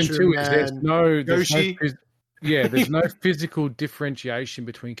what's different too is there's no Yoshi. There's no physical differentiation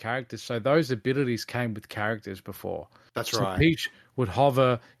between characters. So those abilities came with characters before. That's right. Peach would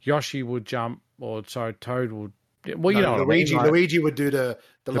hover, Yoshi would jump, Toad would. Well, you know, Luigi. What I mean? Luigi would do the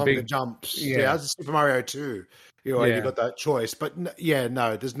longer big jumps. Yeah, as Super Mario 2. You got that choice, but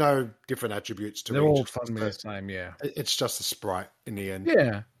there's no different attributes to it. They're all fundamentally the same. Yeah, it's just a sprite in the end.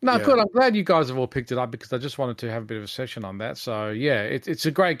 Yeah, good. I'm glad you guys have all picked it up because I just wanted to have a bit of a session on that. So yeah, it's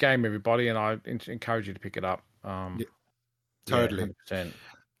a great game, everybody, and I encourage you to pick it up. Totally. 100%.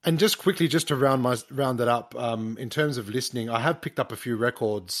 And just quickly, just to round it up, in terms of listening, I have picked up a few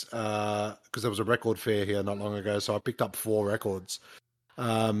records because there was a record fair here not long ago, so I picked up 4 records.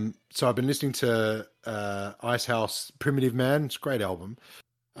 So I've been listening to Icehouse Primitive Man. It's a great album.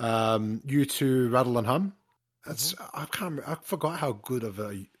 U2 Rattle and Hum. That's I forgot how good of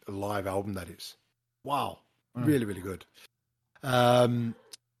a live album that is. Wow. Really, really good.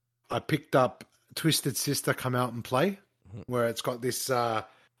 I picked up Twisted Sister Come Out and Play, where it's got this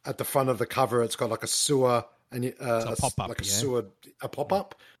at the front of the cover, it's got like a sewer and a pop-up, like a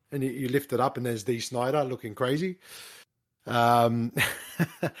pop-up, and you lift it up and there's Dee Snider looking crazy. And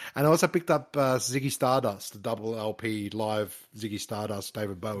I also picked up Ziggy Stardust, the double LP live Ziggy Stardust,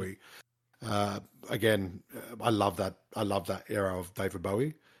 David Bowie. Again, I love that era of David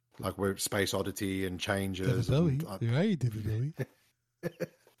Bowie, like where Space Oddity and Changes. David Bowie, right, David Bowie.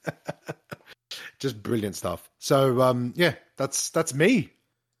 Just brilliant stuff. So that's me.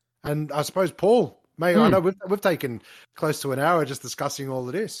 And I suppose Paul, mate, I know we've taken close to an hour just discussing all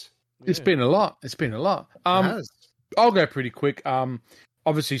of this. It's been a lot. I'll go pretty quick.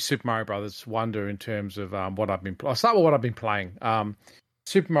 Obviously, Super Mario Brothers Wonder in terms of what I've been. I'll start with what I've been playing.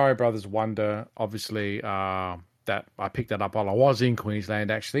 Super Mario Brothers Wonder. Obviously, that I picked that up while I was in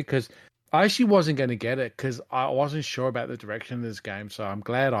Queensland actually, because I actually wasn't going to get it because I wasn't sure about the direction of this game. So I'm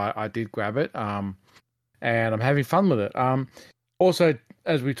glad I did grab it. And I'm having fun with it. Also,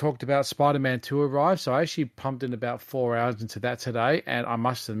 as we talked about, Spider-Man 2 arrived. So I actually pumped in about 4 hours into that today, and I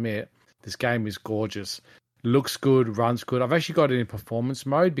must admit, this game is gorgeous. Looks good, runs good. I've actually got it in performance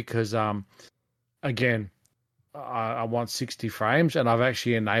mode because, again, I want 60 frames, and I've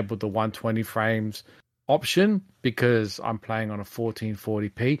actually enabled the 120 frames option because I'm playing on a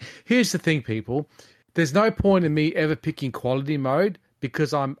 1440p. Here's the thing, people. There's no point in me ever picking quality mode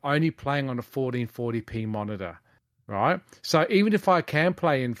because I'm only playing on a 1440p monitor, right? So even if I can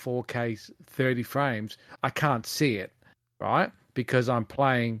play in 4K 30 frames, I can't see it, right? Because I'm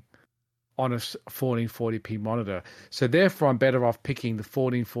playing on a 1440p monitor. So therefore, I'm better off picking the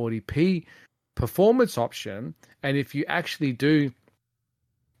 1440p performance option. And if you actually do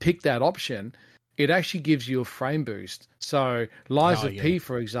pick that option, it actually gives you a frame boost. So Lies of P,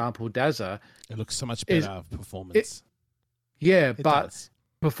 for example, Dazza, it looks so much better performance. But does.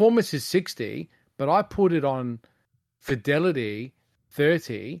 Performance is 60, but I put it on fidelity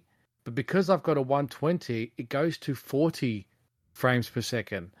 30, but because I've got a 120, it goes to 40 frames per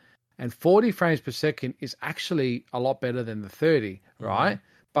second. And 40 frames per second is actually a lot better than the 30, right?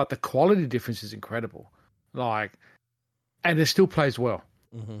 But the quality difference is incredible. And it still plays well.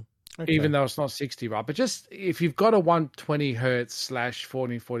 Okay. Even though it's not 60, right? But just if you've got a 120 hertz /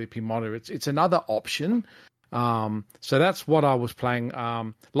 1440p monitor, it's another option. So that's what I was playing.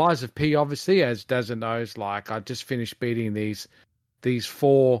 Lies of P, obviously, as Dazza knows, I just finished beating these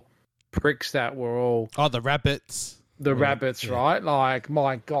 4 pricks that were all the rabbits. Rabbits, right?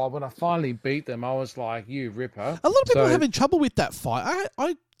 My God, when I finally beat them, I was like, "You ripper!" A lot of people are having trouble with that fight.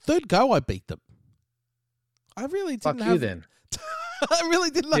 I third go, I beat them. I really didn't Fuck have. You then. I really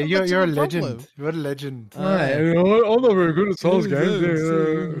didn't have. You're a legend. You're a legend. I'm not very good at Souls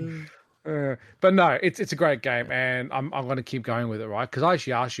games. But no, it's a great game, and I'm going to keep going with it, right? Because I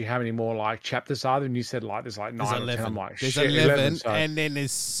actually asked you how many more chapters are there, and you said there's 9 or 10. I'm like, there's shit, 11, so. and then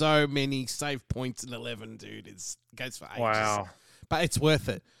there's so many save points in 11, dude. It goes for ages. Wow, but it's worth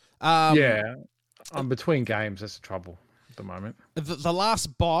it. Yeah, I'm between games. That's the trouble at the moment. The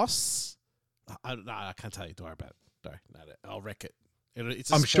last boss, I can't tell you. Don't worry about it. No, I'll wreck it.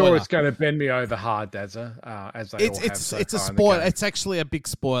 I'm sure it's going to bend me over hard, Dazza, as they all have. It's a spoiler. It's actually a big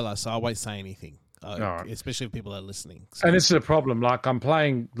spoiler, so I won't say anything. Especially if people are listening. So. And this is a problem. I'm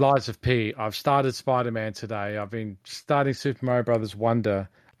playing Lies of P. I've started Spider-Man today. I've been starting Super Mario Brothers Wonder.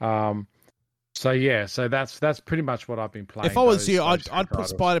 So that's pretty much what I've been playing. If I was you, I'd put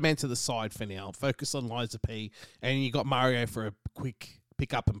Spider-Man to the side for now. Focus on Lies of P, and you got Mario for a quick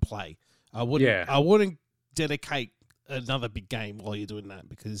pick up and play. I wouldn't dedicate another big game while you're doing that,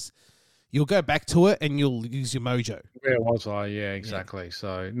 because you'll go back to it and you'll lose your mojo. Where was I? Yeah, exactly. Yeah.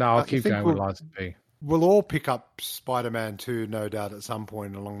 So no, I'll keep going with Lies of P. We'll all pick up Spider-Man 2, no doubt, at some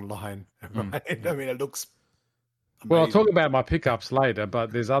point along the line. Right? I mean, it looks amazing. Well, I'll talk about my pickups later,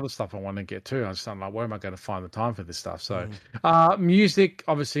 but there's other stuff I want to get to. I'm like, where am I going to find the time for this stuff? So music,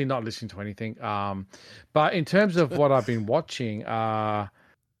 obviously not listening to anything. But in terms of what I've been watching, I've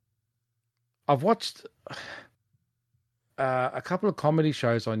watched a couple of comedy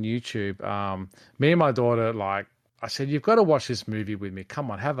shows on YouTube. Me and my daughter, I said, you've got to watch this movie with me.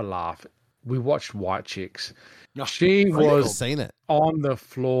 Come on, have a laugh. We watched White Chicks. She was seen it. On the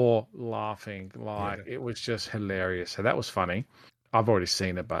floor laughing. It was just hilarious. So that was funny. I've already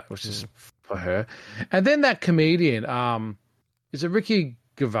seen it, but it was just for her. And then that comedian, is it Ricky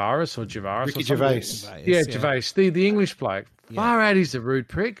Gervais or Gervais? Ricky Gervais. Gervais. The English bloke. Far out, he's a rude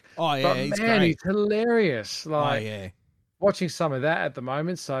prick. Oh, yeah, but man, he's hilarious. Watching some of that at the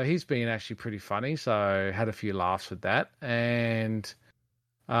moment, so he's been actually pretty funny. So had a few laughs with that, and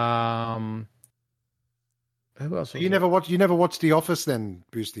who else? You never watched The Office then,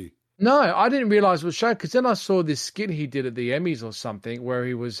 Boosty? No, I didn't realize it was a show, because then I saw this skit he did at the Emmys or something where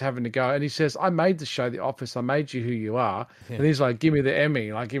he was having to go, and he says, "I made the show The Office. I made you who you are." Yeah. And he's like, "Give me the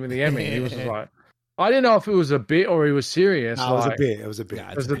Emmy, give me the Emmy." And he was just like, I didn't know if it was a bit or he was serious. No, it was a bit. It was a bit.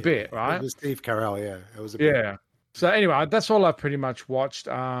 Yeah, it was a bit, right? It was Steve Carell, yeah. It was a bit. Yeah. So anyway, that's all I've pretty much watched.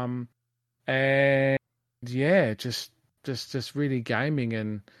 And yeah, just really gaming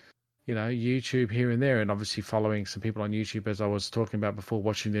and, YouTube here and there, and obviously following some people on YouTube, as I was talking about before,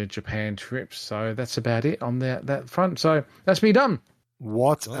 watching their Japan trips. So that's about it on that front. So that's me done.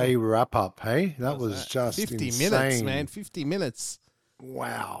 What a wrap up, hey? That was just 50 insane. minutes, man. 50 minutes.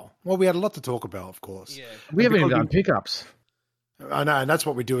 Wow. Well, we had a lot to talk about, of course. Yeah. We haven't even done pickups. I know, and that's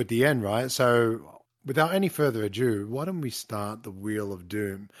what we do at the end, right? So without any further ado, why don't we start the Wheel of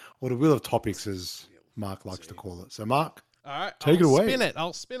Doom, or the Wheel of Topics, as Mark likes to call it. So, Mark, all right, take it away.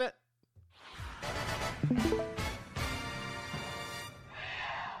 I'll spin it.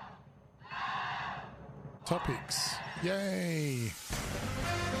 Topics. Yay.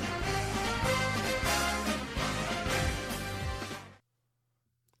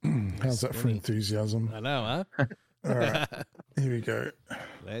 How's that for enthusiasm? I know, huh? All right, here we go.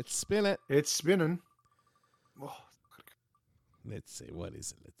 Let's spin it. It's spinning. Oh. Let's see. What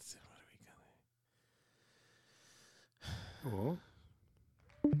is it? Let's see. What are we got?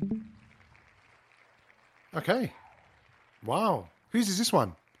 Oh. Okay. Wow. Whose is this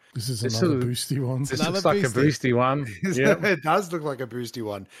one? This is This another is- boosty one. This Another looks like boosty. a boosty one. Yeah. It does look like a boosty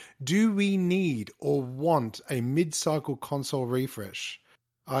one. Do we need or want a mid-cycle console refresh,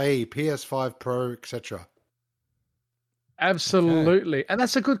 i.e. PS5 Pro, etc.? Absolutely. And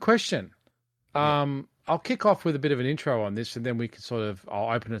that's a good question. I'll kick off with a bit of an intro on this, and then we can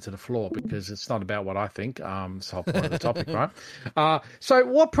I'll open it to the floor because it's not about what I think. It's the whole point of the topic, right? So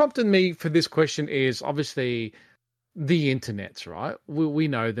what prompted me for this question is obviously the internets, right? We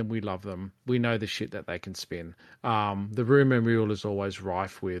know them, we love them. We know the shit that they can spin. The rumor mill is always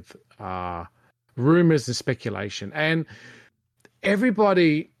rife with rumors and speculation. And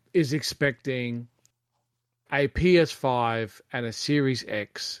everybody is expecting a PS5 and a Series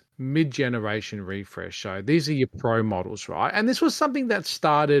X mid-generation refresh. So these are your pro models, right? And this was something that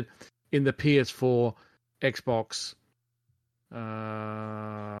started in the PS4, Xbox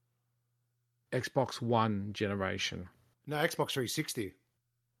One generation. No, Xbox 360.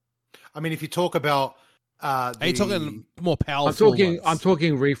 I mean, if you talk about Are you talking more powerful? I'm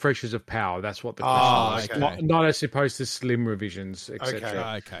talking refreshes of power. That's what the question is. okay. Not as opposed to slim revisions,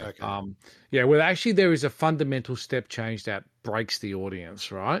 etc. Okay. Yeah, well, actually, there is a fundamental step change that breaks the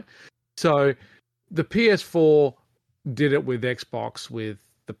audience, right? So the PS4 did it with Xbox with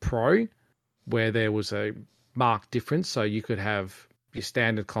the Pro, where there was a marked difference. So you could have your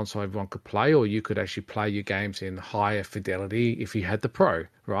standard console everyone could play, or you could actually play your games in higher fidelity if you had the Pro,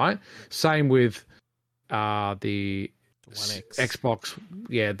 right? Same with the One X. Xbox,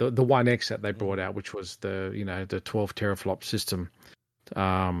 the One X that they brought out, which was the 12 teraflop system,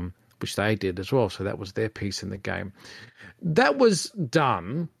 which they did as well. So that was their piece in the game. That was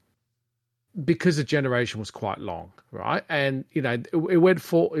done because the generation was quite long, right? And it went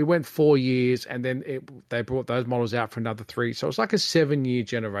 4 years, and then they brought those models out for another 3. So it's like a 7-year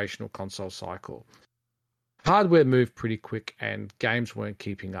generational console cycle. Hardware moved pretty quick, and games weren't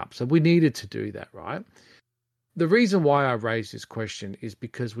keeping up. So we needed to do that, right? The reason why I raised this question is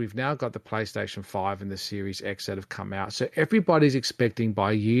because we've now got the PlayStation 5 and the Series X that have come out. So everybody's expecting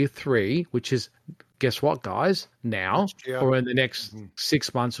by year 3, which is, guess what, guys? Now, or in the next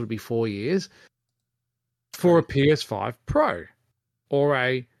 6 months, it'll be 4 years, for a PS5 Pro or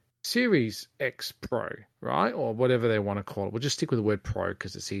a Series X Pro, right? Or whatever they want to call it. We'll just stick with the word Pro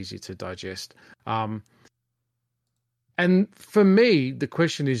because it's easier to digest. And for me, the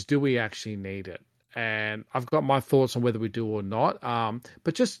question is, do we actually need it? And I've got my thoughts on whether we do or not.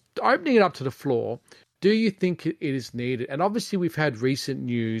 But just opening it up to the floor, do you think it is needed? And obviously, we've had recent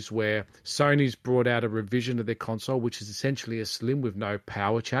news where Sony's brought out a revision of their console, which is essentially a slim with no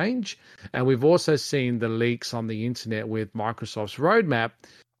power change. And we've also seen the leaks on the internet with Microsoft's roadmap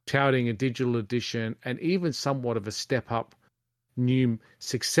touting a digital edition and even somewhat of a step up new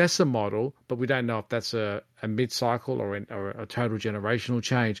successor model, but we don't know if that's a mid-cycle or a total generational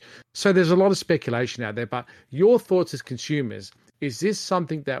change. So there's a lot of speculation out there, but your thoughts as consumers, is this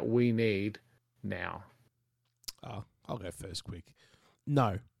something that we need now? I'll go first quick.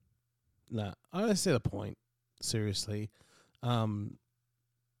 No. I don't see the point, seriously.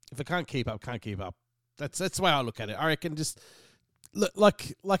 If it can't keep up, can't keep up. That's the way I look at it. I reckon just look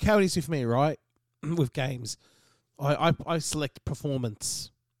like how it is with me, right? With games. I select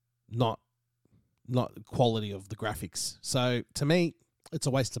performance, not quality of the graphics. So to me, it's a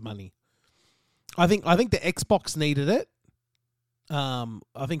waste of money. I think the Xbox needed it.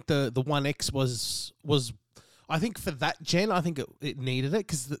 I think the One X was I think for that gen, I think it needed it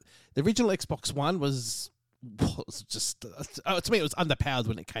because the original Xbox One was just to me it was underpowered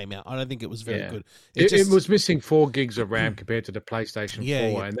when it came out. I don't think it was very good. It was missing 4 gigs of RAM compared to the PlayStation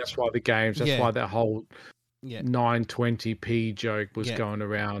 4, and that's why the games. That's why that whole 920p joke was going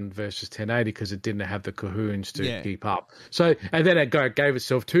around versus 1080 because it didn't have the cajoons to keep up. So, and then it gave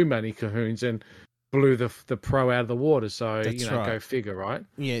itself too many cajoons and blew the Pro out of the water. So right. Go figure, right?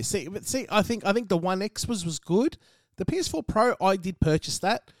 Yeah. See, I think the One X was good. The PS4 Pro, I did purchase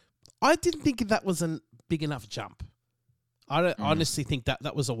that. I didn't think that was a big enough jump. I don't honestly think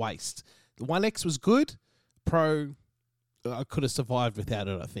that was a waste. The One X was good. Pro, I could have survived without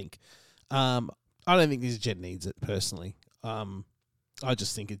it. I think. I don't think this gen needs it personally. I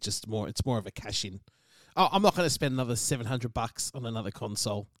just think it's more of a cash in. I'm not going to spend another $700 on another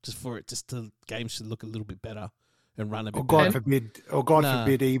console just to games should look a little bit better and run a bit better. God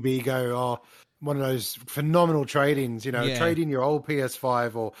forbid EB go, one of those phenomenal trade-ins, trade in your old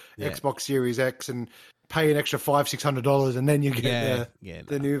PS5 or Xbox Series X and pay an extra $500-$600 and then you get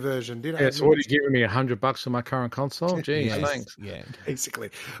the new version. So what are you giving me, $100 for my current console? Jeez, thanks. Yeah,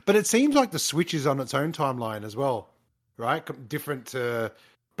 basically. But it seems like the Switch is on its own timeline as well, right? Different to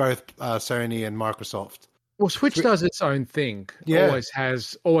both Sony and Microsoft. Well, Switch does its own thing. Yeah.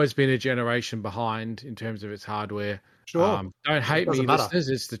 Always been a generation behind in terms of its hardware. Sure. Don't hate me, matter. listeners.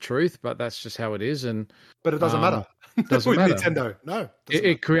 It's the truth, but that's just how it is. But it doesn't matter. Doesn't with matter. Nintendo. No.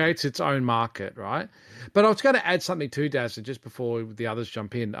 It creates its own market, right? But I was going to add something too, Daz, just before the others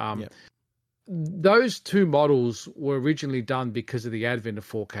jump in. Those two models were originally done because of the advent of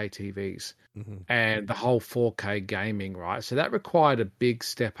 4K TVs and the whole 4K gaming, right? So that required a big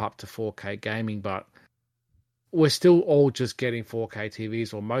step up to 4K gaming, but we're still all just getting 4K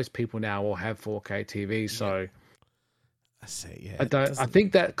TVs, or most people now all have 4K TVs. So I see, I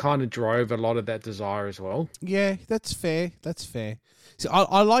think that kind of drove a lot of that desire as well. Yeah, that's fair. So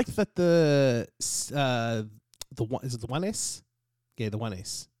I like that the one is it the 1S? Yeah, the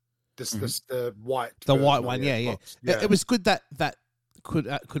 1S. The white. The white one, yeah. Yeah. It was good that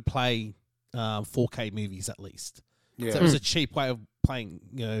could play 4K movies at least. Yeah. So it was a cheap way of playing,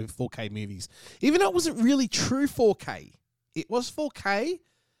 4K movies. Even though it wasn't really true 4K. It was 4K,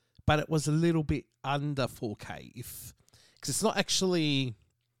 but it was a little bit under 4K because it's not actually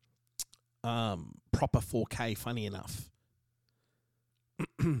proper 4K, funny enough.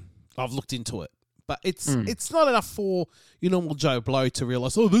 I've looked into it. But it's not enough for your normal Joe Blow to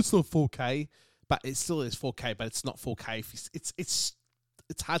realise, oh, that's not 4K. But it still is 4K, but it's not 4K. It's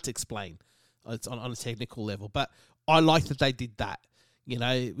hard to explain. It's on a technical level. But I like that they did that.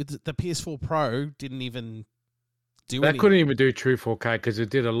 With the PS4 Pro didn't even do anything. That couldn't even do true 4K because it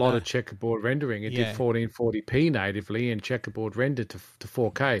did a lot of checkerboard rendering. It did 1440p natively and checkerboard rendered to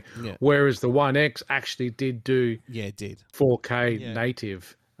 4K. Yeah. Whereas the One X actually did do 4K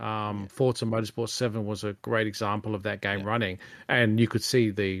native. Forza Motorsport 7 was a great example of that game running, and you could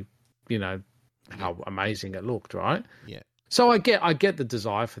see how amazing it looked, right? Yeah. So I get the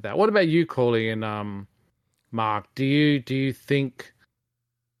desire for that. What about you, Corley and Mark? Do you think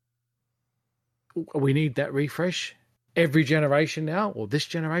we need that refresh every generation now, or this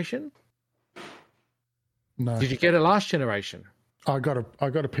generation? No. Did you get it last generation? I got a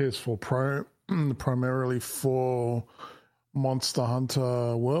PS4 Pro primarily for Monster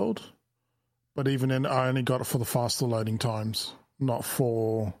Hunter World, but even then I only got it for the faster loading times, not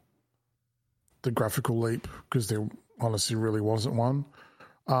for the graphical leap, because there honestly really wasn't one.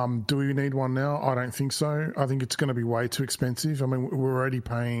 Do we need one now? I don't think so. I think it's going to be way too expensive. I mean, we're already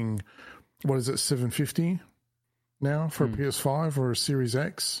paying, what is it, $750 now for a PS5 or a Series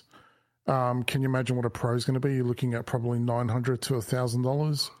X. Can you imagine what a Pro is going to be? You're looking at probably $900 to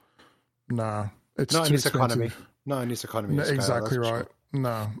 $1,000. Nah, it's too expensive. Economy. No, in this economy. No, exactly right. Sure.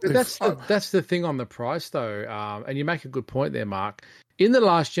 No. But that's the thing on the price, though. And you make a good point there, Mark. In the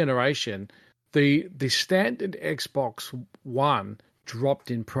last generation, the standard Xbox One dropped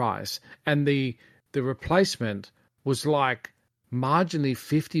in price, and the replacement was like marginally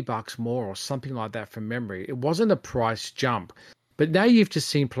 $50 more or something like that from memory. It wasn't a price jump. But now you've just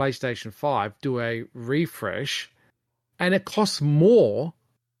seen PlayStation 5 do a refresh, and it costs more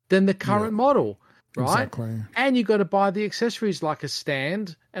than the current model. Right? Exactly. And you got to buy the accessories like a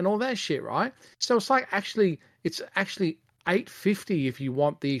stand and all that shit, right? So it's actually $850 if you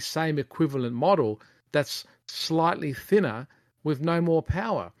want the same equivalent model that's slightly thinner with no more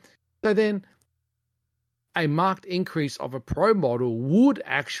power. So then a marked increase of a Pro model would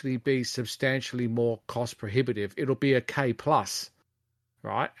actually be substantially more cost prohibitive. It'll be a K plus,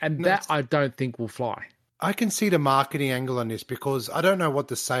 right? And that I don't think will fly. I can see the marketing angle on this because I don't know what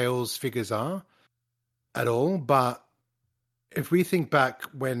the sales figures are at all, but if we think back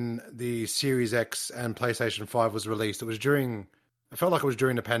when the Series X and PlayStation 5 was released, I felt like it was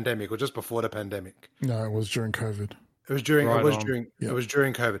during the pandemic or just before the pandemic. No, it was during COVID. It was during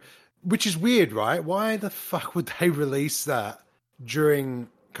COVID, which is weird, right? Why the fuck would they release that during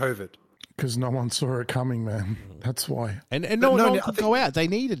COVID? Because no one saw it coming, man. That's why. And no one could go out.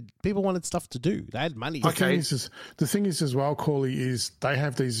 People wanted stuff to do. They had money. The thing is as well, Corley, is they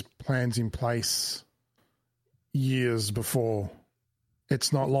have these plans in place years before.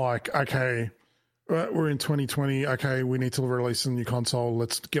 It's not like, okay, we're in 2020, okay, we need to release a new console,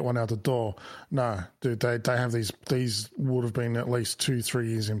 let's get one out the door. No, dude, they have these would have been at least 2-3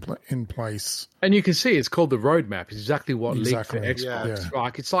 years in place. And you can see it's called the roadmap. It's exactly what leaked for Xbox. Yeah.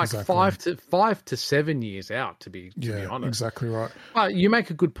 Like it's like exactly. 5 to 7 years out to be honest. Exactly right. But you make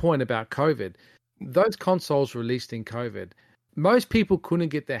a good point about COVID. Those consoles released in COVID, most people couldn't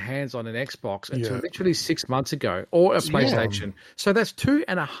get their hands on an Xbox until literally 6 months ago, or a PlayStation. Yeah. So that's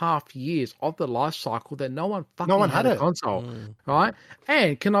 2.5 years of the life cycle that no one had a console, right?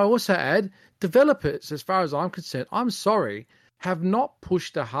 And can I also add, developers, as far as I'm concerned, I'm sorry, have not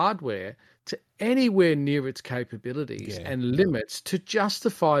pushed the hardware to anywhere near its capabilities and limits to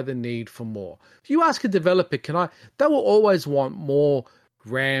justify the need for more. If you ask a developer, they will always want more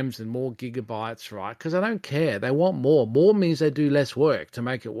RAMs and more gigabytes, right? Because they don't care. They want more. More means they do less work to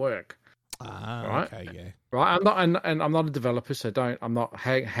make it work. Right? Okay, yeah. Right. I'm not, and I'm not a developer, so I'm not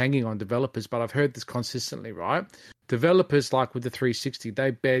hanging on developers, but I've heard this consistently, right? Developers, like with the 360,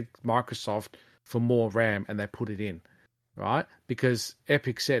 they beg Microsoft for more RAM and they put it in, right? Because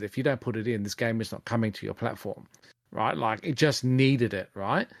Epic said, if you don't put it in, this game is not coming to your platform, right? Like it just needed it,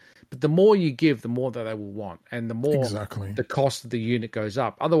 right? But the more you give, the more that they will want, and the more the cost of the unit goes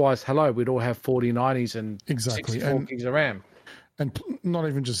up. Otherwise, we'd all have 4090s and 64 gigs of RAM. And not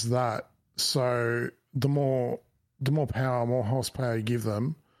even just that. So the more power, more horsepower you give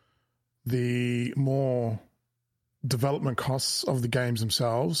them, the more development costs of the games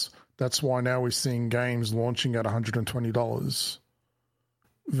themselves. That's why now we're seeing games launching at $120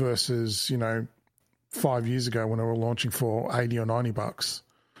 versus, 5 years ago when they were launching for $80 or $90.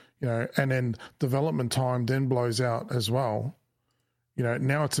 And then development time then blows out as well.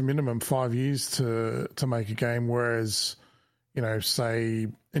 Now it's a minimum 5 years to make a game, whereas, say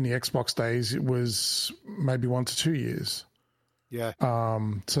in the Xbox days, it was maybe 1 to 2 years. Yeah.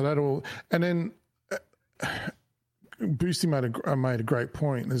 So that'll, and then Boosty made a great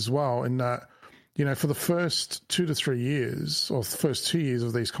point as well in that, for the first 2 to 3 years or the first 2 years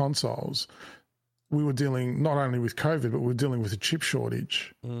of these consoles, we were dealing not only with COVID, but we were dealing with a chip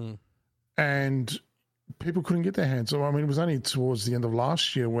shortage. And people couldn't get their hands on. I mean, it was only towards the end of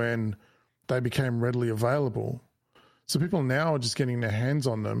last year when they became readily available. So people now are just getting their hands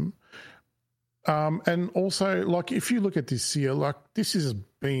on them. And also, like, if you look at this year, like, this has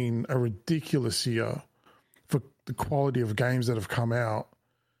been a ridiculous year for the quality of games that have come out.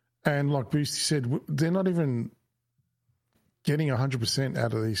 And like Boosty said, they're not even getting 100%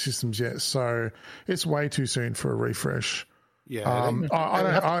 out of these systems yet. So it's way too soon for a refresh. Yeah.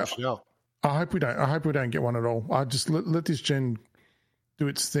 I hope we don't. I hope we don't get one at all. I just let this gen do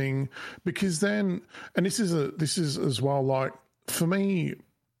its thing, because then, and this is as well, like, for me,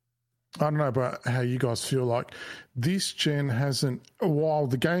 I don't know about how you guys feel, like this gen hasn't, while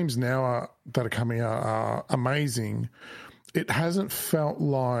the games now that are coming out are amazing, it hasn't felt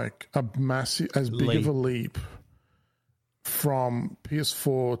like as big of a leap from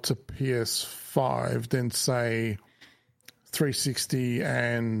PS4 to PS5 than say 360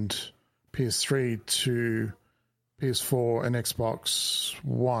 and PS3 to PS4 and Xbox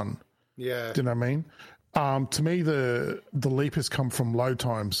One. Yeah. Do you know what I mean? To me, the leap has come from load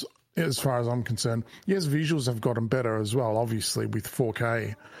times, as far as I'm concerned. Yes, visuals have gotten better as well, obviously, with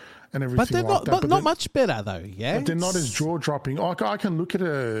 4K and everything, but they're like that. But not much better, though, yeah? But they're not as jaw-dropping. I can look at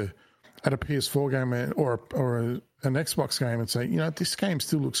a PS4 game or an Xbox game and say, this game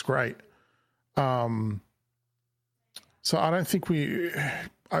still looks great. So I don't think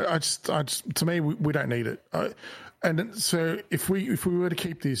to me, we don't need it. And so if we were to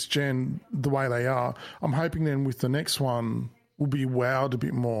keep this gen the way they are, I'm hoping then with the next one we'll be wowed a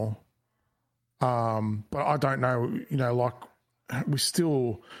bit more. But I don't know, like we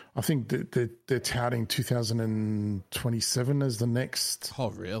still, I think that they're touting 2027 as the next. Oh,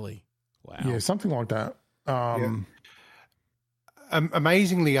 really? Wow. Yeah, something like that.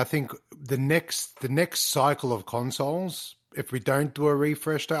 Amazingly, I think the next cycle of consoles, if we don't do a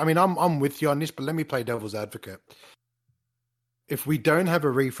refresh, I mean, I'm with you on this, but let me play devil's advocate. If we don't have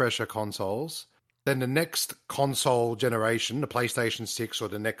a refresh of consoles, then the next console generation, the PlayStation 6 or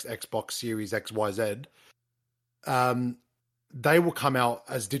the next Xbox Series XYZ, they will come out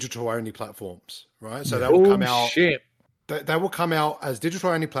as digital-only platforms, right? So they will come out. Shit. They will come out as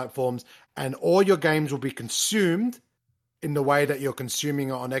digital-only platforms, and all your games will be consumed in the way that you're consuming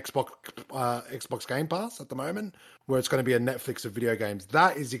it on Xbox Game Pass at the moment, where it's going to be a Netflix of video games.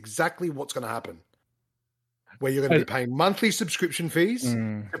 That is exactly what's going to happen. Where you're going to be paying monthly subscription fees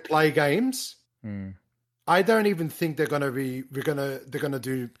to play games. I don't even think they're going to be. They're going to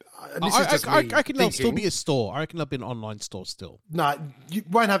do. I reckon there'll still be a store. I reckon there'll be an online store still. No, you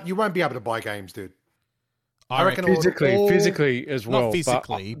won't be able to buy games, dude. I reckon physically as well. Not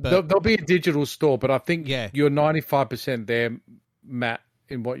physically, but there'll be a digital store. But I think you're 95% there, Matt,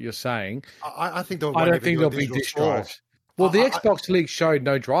 in what you're saying. I think I don't think there'll be disc drives. Well, the Xbox leak showed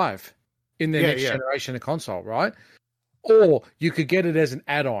no drive in the next generation of console, right? Or you could get it as an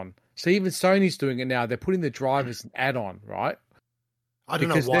add-on. So even Sony's doing it now. They're putting the drive as an add-on, right? I don't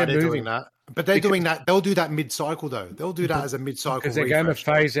know why they're doing that. But they're doing that. They'll do that mid-cycle, though. They'll do that as a mid-cycle because they're going to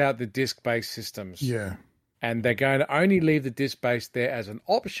phase out the disc-based systems. Yeah. And they're going to only leave the disc base there as an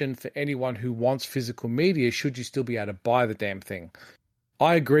option for anyone who wants physical media, should you still be able to buy the damn thing.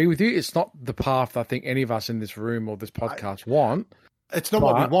 I agree with you. It's not the path I think any of us in this room or this podcast want. It's not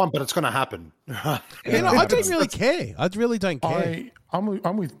what we want, but it's going to happen. I don't really care. I really don't care.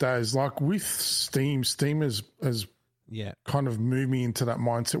 I'm with Daz. Like with Steam has kind of moved me into that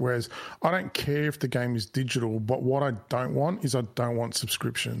mindset. Whereas I don't care if the game is digital, but what I don't want is I don't want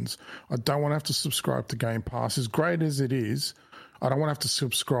subscriptions. I don't want to have to subscribe to Game Pass. As great as it is, I don't want to have to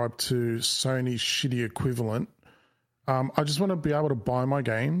subscribe to Sony's shitty equivalent. I just want to be able to buy my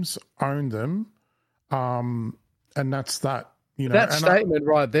games, own them, and that's that. You know, that statement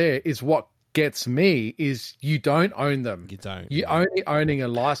right there is what gets me. Is you don't own them. You don't. You're only owning a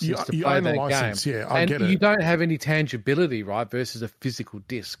license to play that game. Yeah, I get it. You don't have any tangibility, right? Versus a physical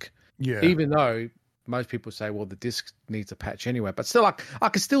disc. Yeah. Even though most people say, well, the disc needs a patch anyway, but still, I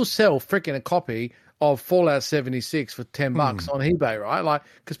could still sell freaking a copy of Fallout 76 for $10 on eBay, right? Like,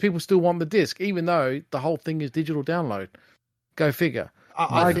 because people still want the disc, even though the whole thing is digital download. Go figure.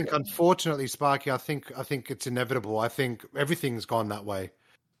 I think, unfortunately, Sparky, I think it's inevitable. I think everything's gone that way.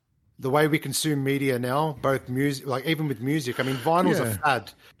 The way we consume media now, both music, like even with music. I mean, vinyl's a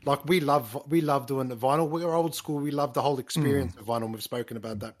fad. Like we love doing the vinyl. We're old school. We love the whole experience of vinyl. We've spoken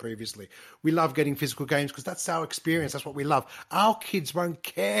about that previously. We love getting physical games because that's our experience. That's what we love. Our kids won't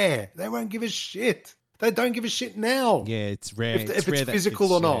care. They won't give a shit. They don't give a shit now. Yeah, it's rare. If it's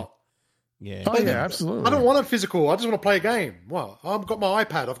physical or not. Yeah. Oh, yeah, absolutely. I don't want it physical. I just want to play a game. Well, I've got my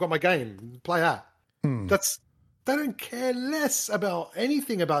iPad. I've got my game. Play that. They don't care less about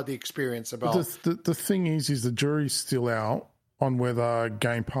anything about the experience. About the thing is the jury's still out on whether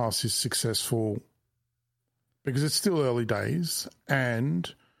Game Pass is successful because it's still early days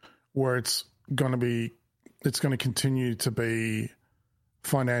and where it's going to continue to be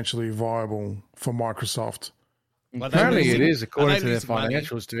financially viable for Microsoft. Well, apparently it is, according to their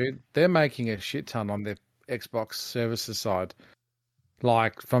financials, dude. They're making a shit ton on their Xbox services side,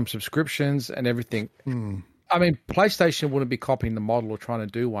 like from subscriptions and everything. I mean, PlayStation wouldn't be copying the model or trying to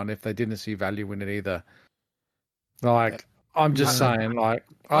do one if they didn't see value in it either. Like, I'm just saying, like,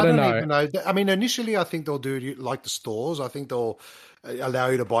 I don't know. Even know. I mean, initially, I think they'll do like the stores. I think they'll allow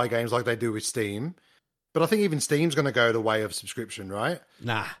you to buy games like they do with Steam. But I think even Steam's going to go the way of subscription, right?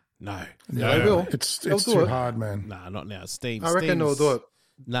 Nah, no. Yeah, they will. It's too hard, man. Nah, not now. Steam. I reckon they'll do it.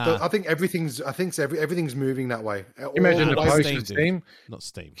 Nah. I think everything's moving that way. Imagine the post of Steam. Not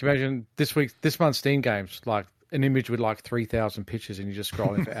Steam. Can you imagine this month's Steam games, like an image with like 3,000 pictures and you're just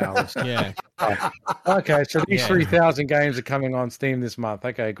scrolling for hours. Yeah. Okay, so these 3,000 games are coming on Steam this month.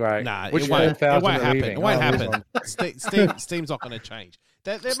 Okay, great. Nah, Which it won't happen. Leaving? It won't happen. Steam's not going to change.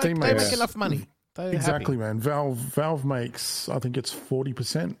 They make enough money. They're exactly, happy. man. Valve makes, I think it's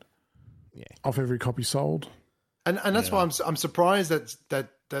 40% off every copy sold. And that's why I'm surprised that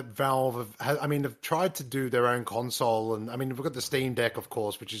Valve have tried to do their own console, and I mean we've got the Steam Deck, of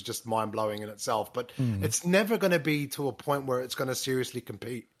course, which is just mind blowing in itself. But it's never going to be to a point where it's going to seriously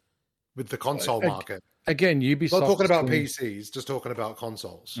compete with the console market. Again, Ubisoft. Not talking about PCs, just talking about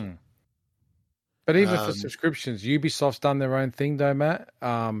consoles. But even for subscriptions, Ubisoft's done their own thing, though, Matt.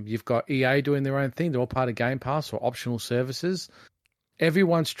 You've got EA doing their own thing. They're all part of Game Pass or optional services.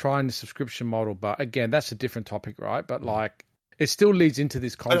 Everyone's trying the subscription model, but again, that's a different topic, right? But like, it still leads into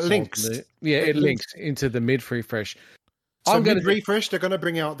this console. It links. It links into the mid refresh. So mid-refresh, they're going to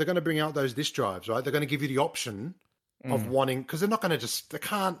bring out those disk drives, right? They're going to give you the option of wanting, because they're not going to just, they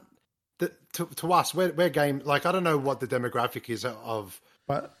can't. To us, we're game, like I don't know what the demographic is of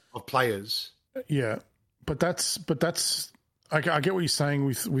players. Yeah, but that's. I get what you're saying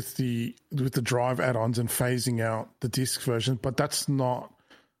with the drive add-ons and phasing out the disc version, but that's not.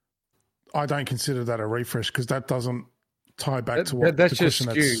 I don't consider that a refresh because that doesn't tie back to what that's the just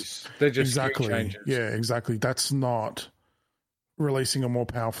question. SKUs. They're just exactly. SKU changes. Yeah, exactly. That's not releasing a more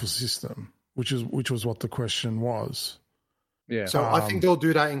powerful system, which was what the question was. Yeah. So I think they'll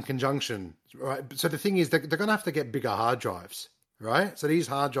do that in conjunction, right? So the thing is, they're going to have to get bigger hard drives, right? So these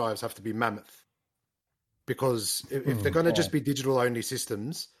hard drives have to be mammoth. Because if they're going to just be digital-only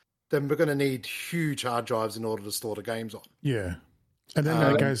systems, then we're going to need huge hard drives in order to store the games on. Yeah. And then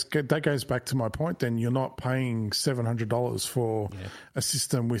that goes back to my point. Then you're not paying $700 for a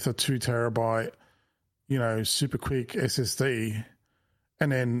system with a 2 terabyte, super quick SSD,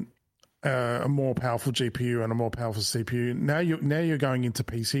 and then a more powerful GPU and a more powerful CPU. Now you're going into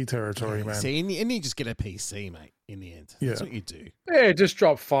PC territory, man. See, and you just get a PC, mate. In the end, that's what you do. Yeah, just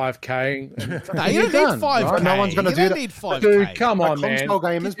drop $5K. No, you don't need $5K. Right? No one's going to do that. Need $5K. Dude, come on, man. Console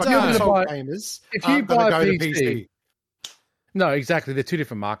gamers, but console gamers if you buy go PC, to PC. No, exactly. They're two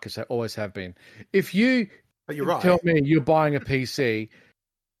different markets. They always have been. If you but you're right. tell me you're buying a PC,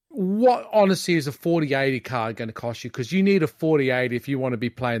 what honestly is a 4080 card going to cost you? Because you need a 4080 if you want to be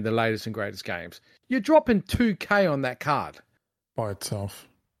playing the latest and greatest games. You're dropping 2K on that card by itself.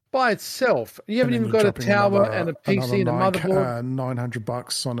 By itself. You haven't even got a tower and a PC and a motherboard.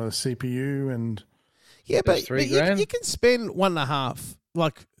 $900 on a CPU and but you can spend 1.5,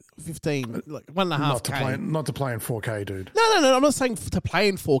 like 15, like 1.5K. Not to play in 4K, dude. No. I'm not saying to play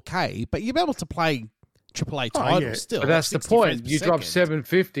in 4K, but you'll be able to play AAA titles still. But that's the point. You drop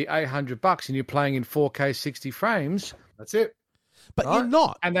 $750, $800, and you're playing in 4K 60 frames. That's it. But you're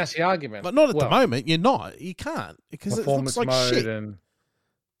not, and that's the argument. But not at the moment. You're not. You can't because it looks like shit.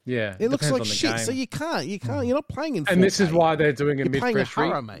 It looks like shit. Game. So you can't. You're not playing in 4K. And this is why they're doing a mid-fresh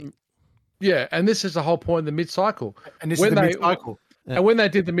mate. Yeah, and this is the whole point of the mid-cycle. And this is the mid-cycle. And when they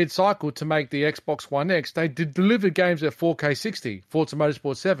did the mid-cycle to make the Xbox One X, they delivered games at 4K 60, Forza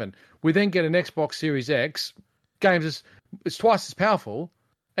Motorsport 7. We then get an Xbox Series X. Games it's twice as powerful,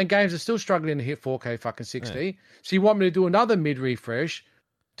 and games are still struggling to hit 4K fucking 60. Yeah. So you want me to do another mid-refresh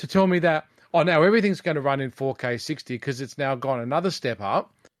to tell me that, now everything's going to run in 4K 60 because it's now gone another step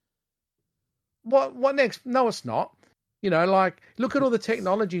up. What next? No, it's not. Look at all the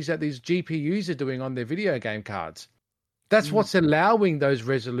technologies that these GPUs are doing on their video game cards. That's what's allowing those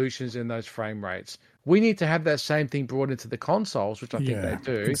resolutions and those frame rates. We need to have that same thing brought into the consoles, which I think they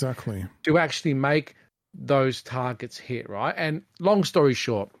do. Exactly. To actually make those targets hit, right? And long story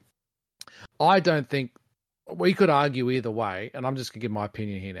short, I don't think we could argue either way, and I'm just going to give my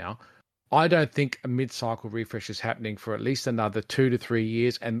opinion here now. I don't think a mid-cycle refresh is happening for at least another 2 to 3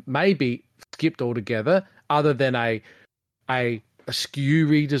 years, and maybe skipped altogether, other than a SKU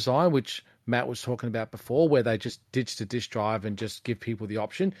redesign, which Matt was talking about before, where they just ditch the disk drive and just give people the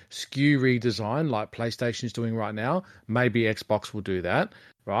option. SKU redesign, like PlayStation's doing right now. Maybe Xbox will do that,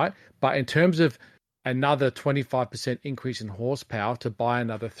 right? But in terms of another 25% increase in horsepower to buy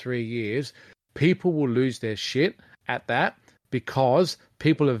another 3 years, people will lose their shit at that, because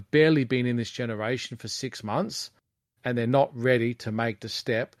people have barely been in this generation for 6 months and they're not ready to make the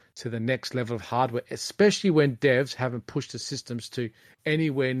step to the next level of hardware, especially when devs haven't pushed the systems to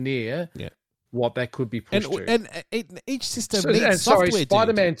anywhere near what they could be pushed to. And each system needs software.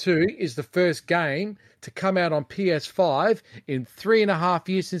 Spider-Man 2 is the first game to come out on PS5 in 3.5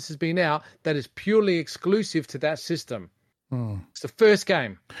 years since it's been out that is purely exclusive to that system. It's the first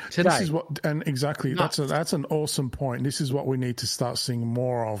game today. This is exactly that's an awesome point. This is what we need to start seeing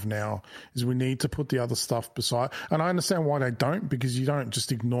more of now. Is we need to put the other stuff beside. And I understand why they don't, because you don't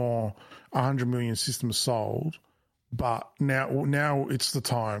just ignore 100 million systems sold. But now it's the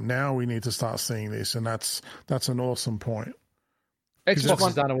time. Now we need to start seeing this, and that's an awesome point. Xbox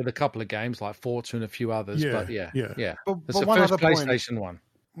has done it with a couple of games like Forza and a few others. Yeah. But it's the first PlayStation one.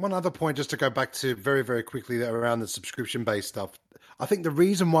 One other point, just to go back to very, very quickly around the subscription-based stuff. I think the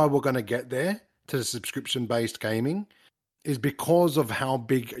reason why we're going to get there to the subscription-based gaming is because of how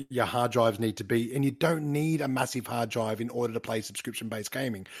big your hard drives need to be. And you don't need a massive hard drive in order to play subscription-based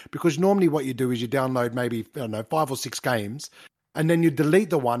gaming. Because normally what you do is you download maybe, 5 or 6 games, and then you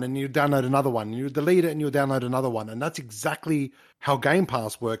delete the one and you download another one. And you delete it and you download another one. And that's exactly how Game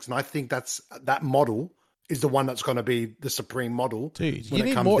Pass works. And I think that model is the one that's going to be the supreme model. Dude, you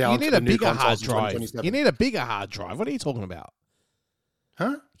need more. You need a bigger hard drive. You need a bigger hard drive. What are you talking about?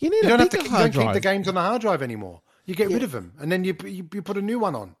 Huh? You need a bigger hard drive. You don't keep the games on the hard drive anymore. You get rid of them, and then you put a new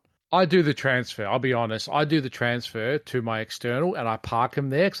one on. I do the transfer. I'll be honest. I do the transfer to my external, and I park them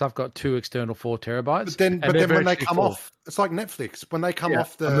there because I've got 2 external 4 terabytes. But then when they come off, it's like Netflix. When they come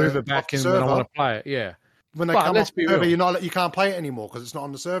off the, I move it back in when I want to play it. Yeah. When they come off the server, you can't play it anymore because it's not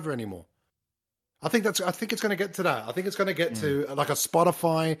on the server anymore. I think it's going to get to that. I think it's going to get to like a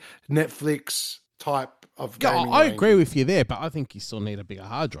Spotify, Netflix type of gaming. I agree with you there, but I think you still need a bigger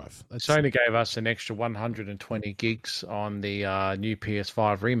hard drive. Sony gave us an extra 120 gigs on the new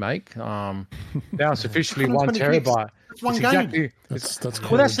PS5 remake. Now it's officially 1 terabyte. It's one game. That's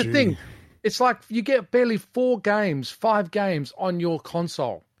cool. Well, that's the thing. It's like you get barely 5 games on your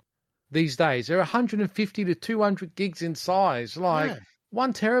console these days. They're 150 to 200 gigs in size.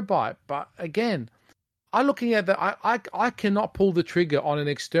 1 terabyte. But again, I'm looking at that. I cannot pull the trigger on an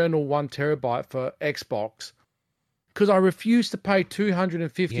external 1 terabyte for Xbox because I refuse to pay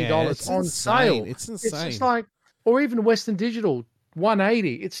 $250 on sale. It's insane. It's just like, or even Western Digital,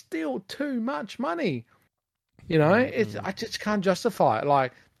 $180. It's still too much money. I just can't justify it.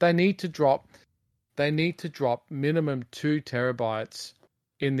 Like they need to drop minimum 2 terabytes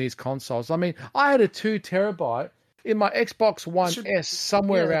in these consoles. I mean, I had a 2 terabyte in my Xbox One S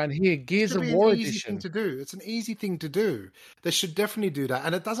somewhere around here, Gears of War edition. It's an easy thing to do. They should definitely do that.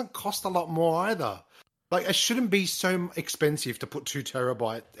 And it doesn't cost a lot more either. Like, it shouldn't be so expensive to put 2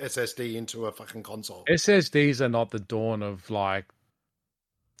 terabyte SSD into a fucking console. SSDs are not the dawn of like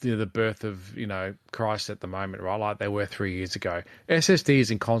the birth of Christ at the moment, right? Like they were 3 years ago.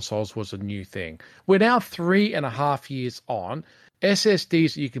 SSDs in consoles was a new thing. We're now 3.5 years on.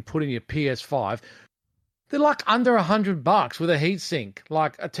 SSDs that you can put in your PS5, they're like under $100 with a heatsink,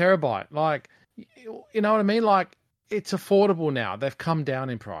 like a terabyte. Like, you know what I mean? Like, it's affordable now. They've come down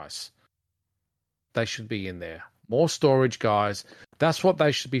in price. They should be in there. More storage, guys. That's what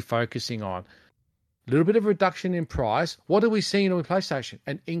they should be focusing on. A little bit of reduction in price. What are we seeing on PlayStation?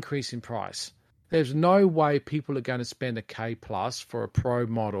 An increase in price. There's no way people are going to spend a K plus for a pro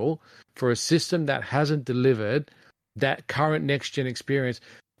model for a system that hasn't delivered that current next-gen experience.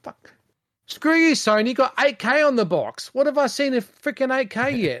 Fuck. Screw you, Sony. Got 8K on the box. What have I seen in freaking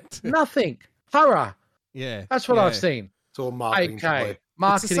 8K yet? Nothing. Horror. Yeah. That's what I've seen. It's all marketing. 8K.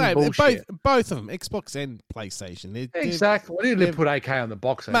 Marketing it's the same. bullshit. Both of them, Xbox and PlayStation. Exactly. What did you put 8K on the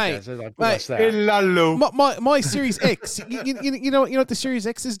box? Mate, What's that? My Series X. You know what the Series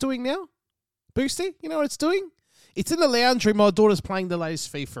X is doing now? Boosty, you know what it's doing? It's in the lounge room. My daughter's playing the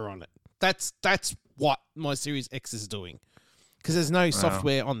latest FIFA on it. That's what my Series X is doing. Because there's no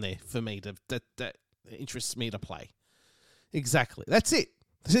software on there for me that interests me to play. Exactly. That's it.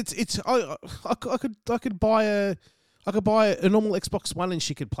 I could buy a normal Xbox One and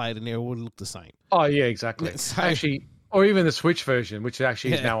she could play it and it would look the same. Oh yeah, exactly. So, actually, or even the Switch version, which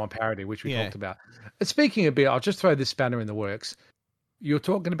actually is now on parity, which we talked about. And speaking of beer, I'll just throw this spanner in the works. You were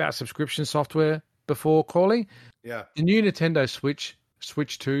talking about subscription software before, Corley. Yeah. The new Nintendo Switch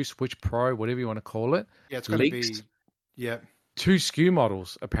 2, Switch Pro, whatever you want to call it. Yeah, it's going to be. Yeah. 2 SKU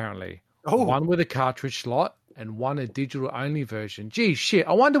models, apparently. Oh. One with a cartridge slot and one a digital-only version. Gee, shit.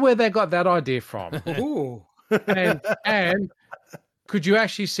 I wonder where they got that idea from. Ooh. and could you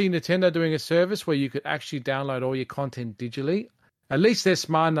actually see Nintendo doing a service where you could actually download all your content digitally? At least they're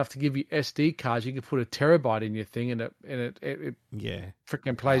smart enough to give you SD cards. You could put a terabyte in your thing and it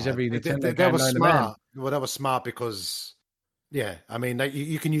freaking plays every Nintendo game. They were smart. Well, they were smart because... Yeah, I mean,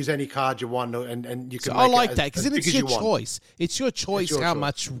 you can use any card you want, and you can. So I like that because it's your choice. It's your choice how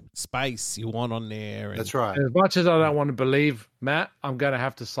much space you want on there. That's right. As much as I don't want to believe Matt, I'm going to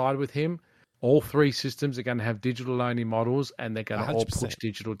have to side with him. All 3 systems are going to have digital-only models, and they're going to all push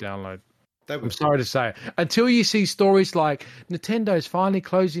digital download. I'm sorry to say. Until you see stories like Nintendo's finally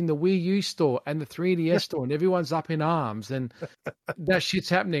closing the Wii U store and the 3DS store and everyone's up in arms and that shit's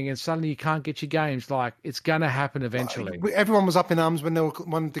happening and suddenly you can't get your games, like it's going to happen eventually. Everyone was up in arms when they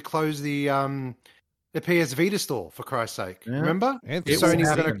wanted to close the PS Vita store, for Christ's sake. Yeah. Remember? It's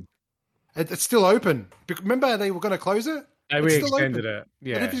still open. Remember they were going to close it? They re-extended it.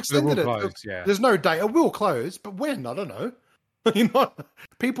 Yeah. But if you extended it, there's no date. It will close, but when? I don't know.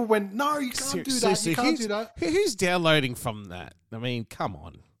 People went, no, you can't do that. You can't do that. Who's downloading from that? I mean, come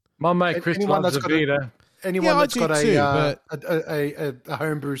on. My mate Chris loves a Vita. Anyone that's got a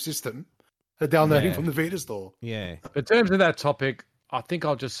homebrew system, they're downloading from the Vita store. Yeah. In terms of that topic, I think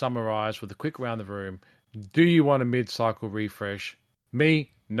I'll just summarize with a quick round the room. Do you want a mid-cycle refresh?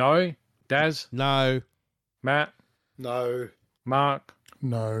 Me, no. Daz? No. Matt? No. Mark?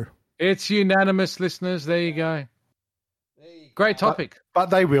 No. It's unanimous, listeners. There you go. Great topic. But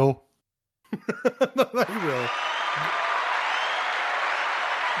they will. They will.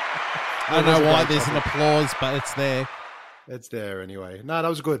 I don't know why there's an applause, but it's there. It's there anyway. No, that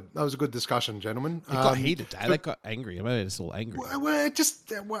was good. That was a good discussion, gentlemen. It got heated, Dad. They got angry. I mean, it's all angry. Well, it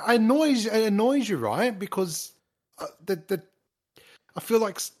just annoys you, right? Because I feel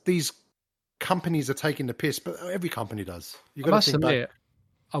like these companies are taking the piss, but every company does. You got to think back.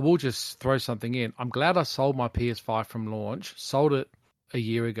 I will just throw something in. I'm glad I sold my PS5 from launch, sold it a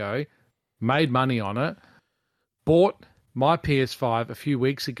year ago, made money on it, bought my PS5 a few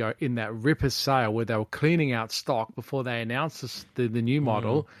weeks ago in that ripper sale where they were cleaning out stock before they announced the new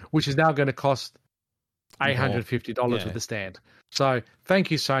model, which is now going to cost $850 with the stand. So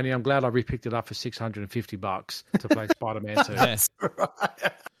thank you, Sony. I'm glad I repicked it up for $650 to play Spider-Man 2. That's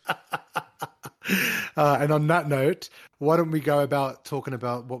right. And on that note, why don't we go about talking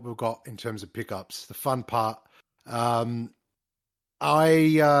about what we've got in terms of pickups, the fun part. I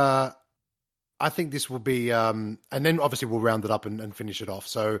think this will be, and then obviously we'll round it up and finish it off.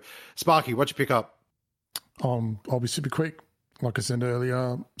 So, Sparky, what'd you pick up? I'll be super quick. Like I said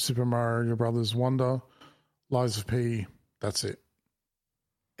earlier, Super Mario Brothers Wonder, Lies of P. That's it.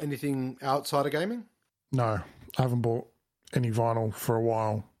 Anything outside of gaming? No, I haven't bought any vinyl for a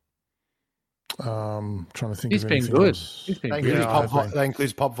while. Trying to think. He's of been good. He's been good. That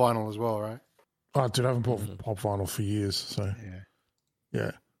includes pop vinyl as well, right? Oh, dude, I haven't bought pop vinyl for years. So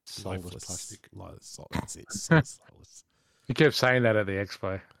yeah. Soulless plastic. That's it. Soulless. You kept saying that at the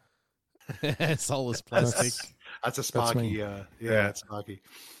expo. Soulless plastic. That's a Sparky. me. Yeah, that's Sparky.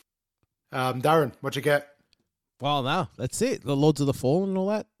 Darren, what'd you get? Well, no, that's it. The Lords of the Fallen and all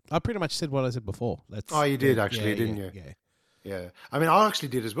that. I pretty much said what I said before. You did actually, didn't you? Yeah. Yeah. I mean, I actually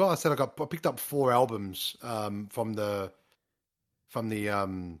did as well. I said I picked up 4 albums from the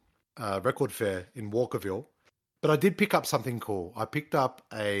record fair in Walkerville, but I did pick up something cool. I picked up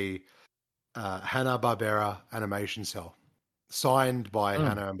a Hanna-Barbera animation cell signed by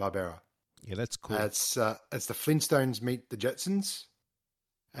Hanna-Barbera. Yeah, that's cool. It's the Flintstones meet the Jetsons,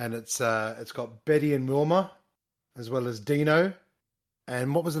 and it's got Betty and Wilma, as well as Dino,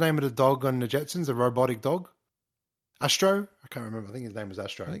 and what was the name of the dog on the Jetsons? A robotic dog, Astro. I can't remember. I think his name was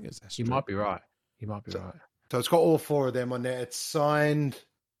Astro. I think it's Astro. You might be right. Right. So it's got all 4 of them on there. It's signed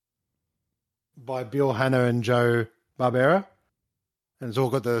by Bill Hanna and Joe Barbera, and it's all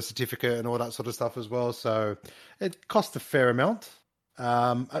got the certificate and all that sort of stuff as well. So it cost a fair amount.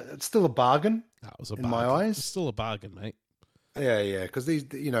 It's still a bargain. That was a in bargain. my eyes. It's still a bargain, mate. Yeah, because these,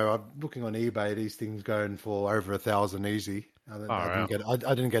 I'm looking on eBay. These things going for over $1,000 easy. I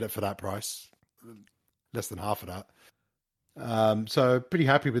didn't get it for that price. Less than half of that. So pretty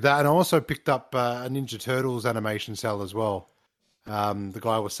happy with that. And I also picked up a Ninja Turtles animation cell as well. The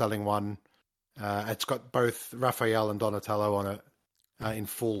guy was selling one. It's got both Raphael and Donatello on it in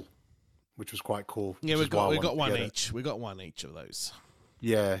full, which was quite cool. Yeah, we got one each. We got one each of those.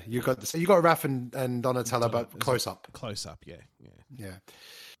 Yeah, you got Raph and Donatello, but close up. Close up, yeah.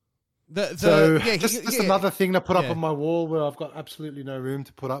 Just another thing to put up on my wall where I've got absolutely no room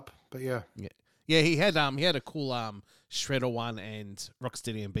to put up. But yeah. He had a cool Shredder one and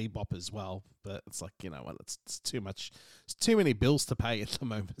Rocksteady and Bebop as well. But it's like, it's too much. It's too many bills to pay at the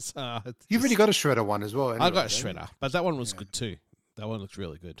moment. So you've already got a Shredder one as well. Anyway, I got a Shredder, but that one was good too. That one looks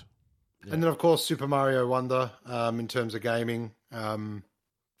really good. Yeah. And then of course Super Mario Wonder. In terms of gaming, I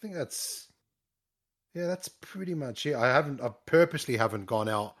think that's pretty much it. I purposely haven't gone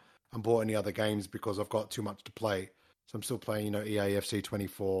out and bought any other games because I've got too much to play. So I'm still playing, EA FC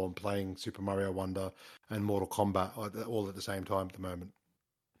 24. I'm playing Super Mario Wonder and Mortal Kombat all at the same time at the moment.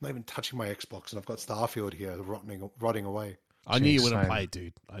 I'm not even touching my Xbox, and I've got Starfield here rotting away. I knew you wouldn't play,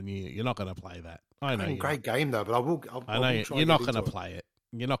 dude. I knew you're not going to play that. I know. Great game though, but I will. I know you're not going to play it.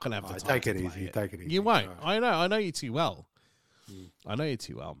 You're not going to have the time. Take it easy. Take it easy. You won't. Right. I know you too well. I know you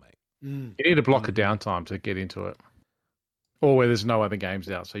too well, mate. You need to block a downtime to get into it, or where there's no other games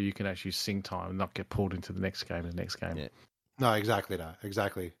out, so you can actually sing time and not get pulled into the next game. Yeah. No, exactly that.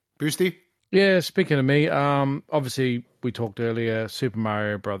 Exactly. Boosty? Yeah, speaking of me, obviously we talked earlier, Super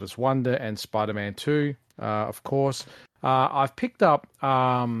Mario Brothers Wonder and Spider-Man 2, of course. I've picked up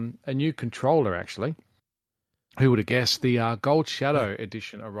a new controller, actually. Who would have guessed? The Gold Shadow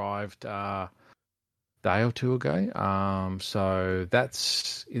edition arrived a day or two ago. So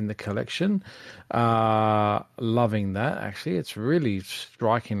that's in the collection. Loving that, actually. It's really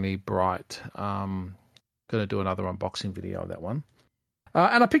strikingly bright. Going to do another unboxing video of that one.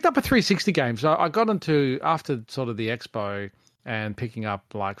 And I picked up a 360 game. So I got into, after sort of the expo and picking up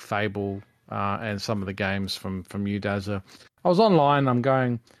like Fable and some of the games from you, Dazza. I was online. I'm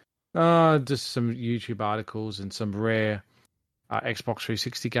going just some YouTube articles and some rare Xbox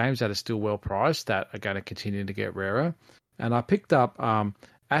 360 games that are still well priced that are going to continue to get rarer. And I picked up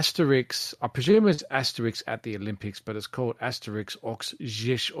Asterix. I presume it's Asterix at the Olympics, but it's called Asterix aux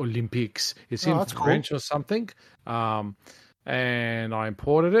Jeux Olympiques. It's in French or something. And I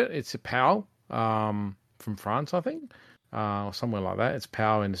imported it. It's a PAL from France, I think, or somewhere like that. It's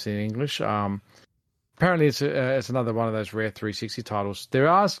PAL and it's in English. Apparently, it's another one of those rare 360 titles. There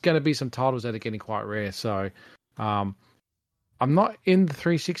are going to be some titles that are getting quite rare. So I'm not in the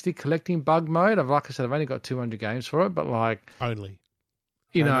 360 collecting bug mode. Like I said, I've only got 200 games for it, but like only,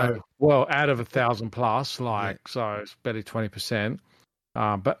 well, out of 1,000 plus, so it's barely 20%.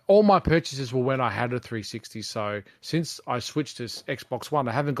 But all my purchases were when I had a 360. So since I switched to Xbox One,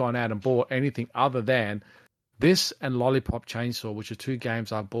 I haven't gone out and bought anything other than this and Lollipop Chainsaw, which are 2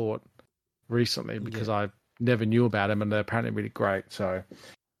 games I bought recently because I never knew about them and they're apparently really great. So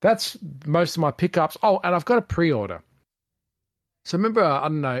that's most of my pickups. Oh, and I've got a pre-order. So remember, I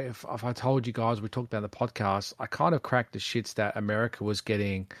don't know if I told you guys, we talked about the podcast, I kind of cracked the shits that America was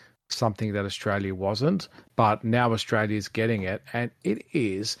getting something that Australia wasn't, but now Australia is getting it, and it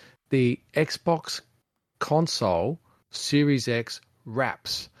is the Xbox console Series X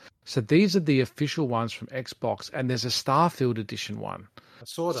wraps. So these are the official ones from Xbox, and there's a Starfield edition one. I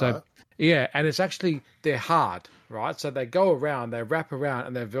saw that. So, yeah, and it's actually, they're hard, right? So they go around, they wrap around,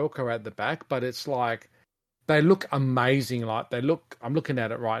 and they're Velcro at the back, but it's like they look amazing. Like I'm looking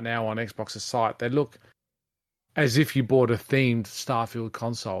at it right now on Xbox's site. They look as if you bought a themed Starfield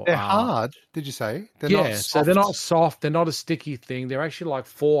console. They're hard, did you say? They're yeah, not soft. so they're not soft. They're not a sticky thing. They're actually like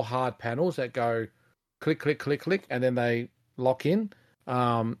 4 hard panels that go click, click, click, click, and then they lock in.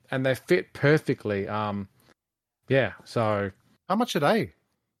 And they fit perfectly. Yeah. So how much are they?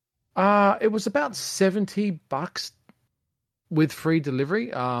 It was about $70 with free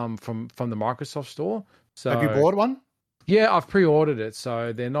delivery. From the Microsoft store. So have you bought one? Yeah, I've pre-ordered it.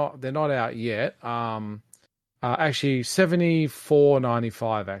 So they're not out yet. Actually,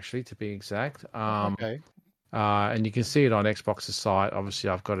 $74.95 actually to be exact. Okay. And you can see it on Xbox's site. Obviously,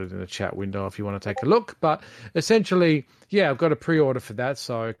 I've got it in the chat window if you want to take a look. But essentially, yeah, I've got a pre-order for that,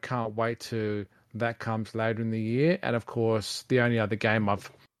 so can't wait till that comes later in the year. And of course, the only other game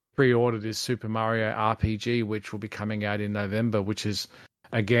I've pre-ordered is Super Mario RPG, which will be coming out in November, which is,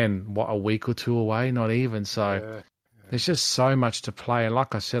 again, a week or two away, not even. So there's just so much to play. And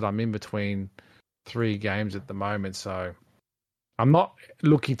like I said, I'm in between 3 games at the moment, so I'm not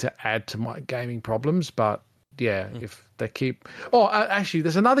looking to add to my gaming problems, but yeah, if they keep... Oh, actually,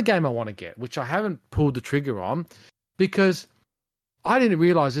 there's another game I want to get, which I haven't pulled the trigger on, because I didn't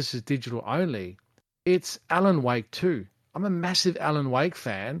realize this is digital only. It's Alan Wake 2. I'm a massive Alan Wake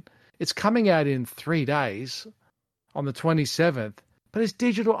fan. It's coming out in 3 days on the 27th, but it's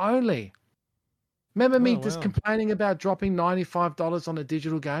digital only. Remember me complaining about dropping $95 on a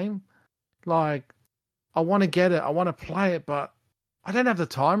digital game? Like, I want to get it. I want to play it, but I don't have the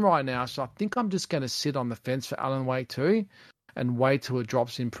time right now. So I think I'm just going to sit on the fence for Alan Wake 2 and wait till it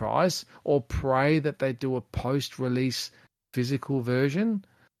drops in price, or pray that they do a post-release physical version.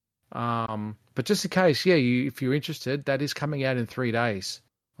 But just in case, yeah, if you're interested, that is coming out in 3 days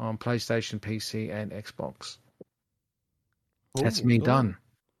on PlayStation, PC, and Xbox. That's me done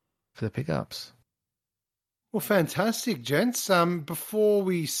for the pickups. Well, fantastic, gents. Before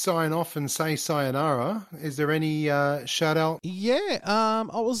we sign off and say sayonara, is there any shout out? Yeah,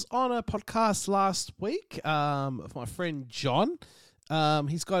 I was on a podcast last week with my friend John.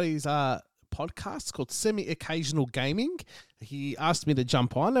 He's got his podcast called Semi-Occasional Gaming. He asked me to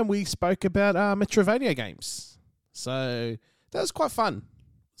jump on and we spoke about Metroidvania games. So that was quite fun.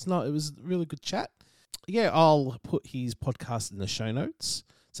 It was a really good chat. Yeah, I'll put his podcast in the show notes.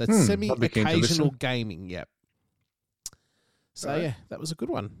 So it's Semi-Occasional Gaming, yep. So, yeah, that was a good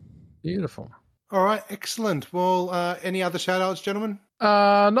one. Beautiful. All right, excellent. Well, any other shout-outs, gentlemen?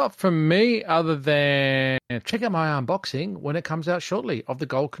 Not from me, other than check out my unboxing when it comes out shortly of the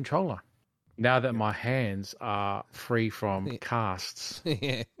Gold controller. Now that my hands are free from casts.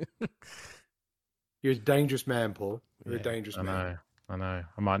 Yeah. You're a dangerous man, Paul. You're a dangerous man. I know.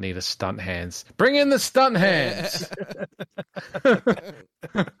 I might need a stunt hands. Bring in the stunt hands!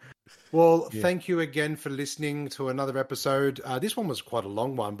 Well, thank you again for listening to another episode. This one was quite a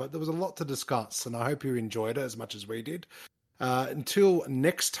long one, but there was a lot to discuss, and I hope you enjoyed it as much as we did. Until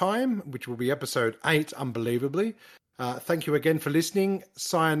next time, which will be episode 8, unbelievably. Thank you again for listening.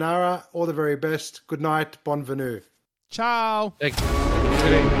 Sayonara. All the very best. Good night. Bonvenue. Ciao. Thank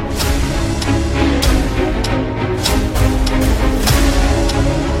you.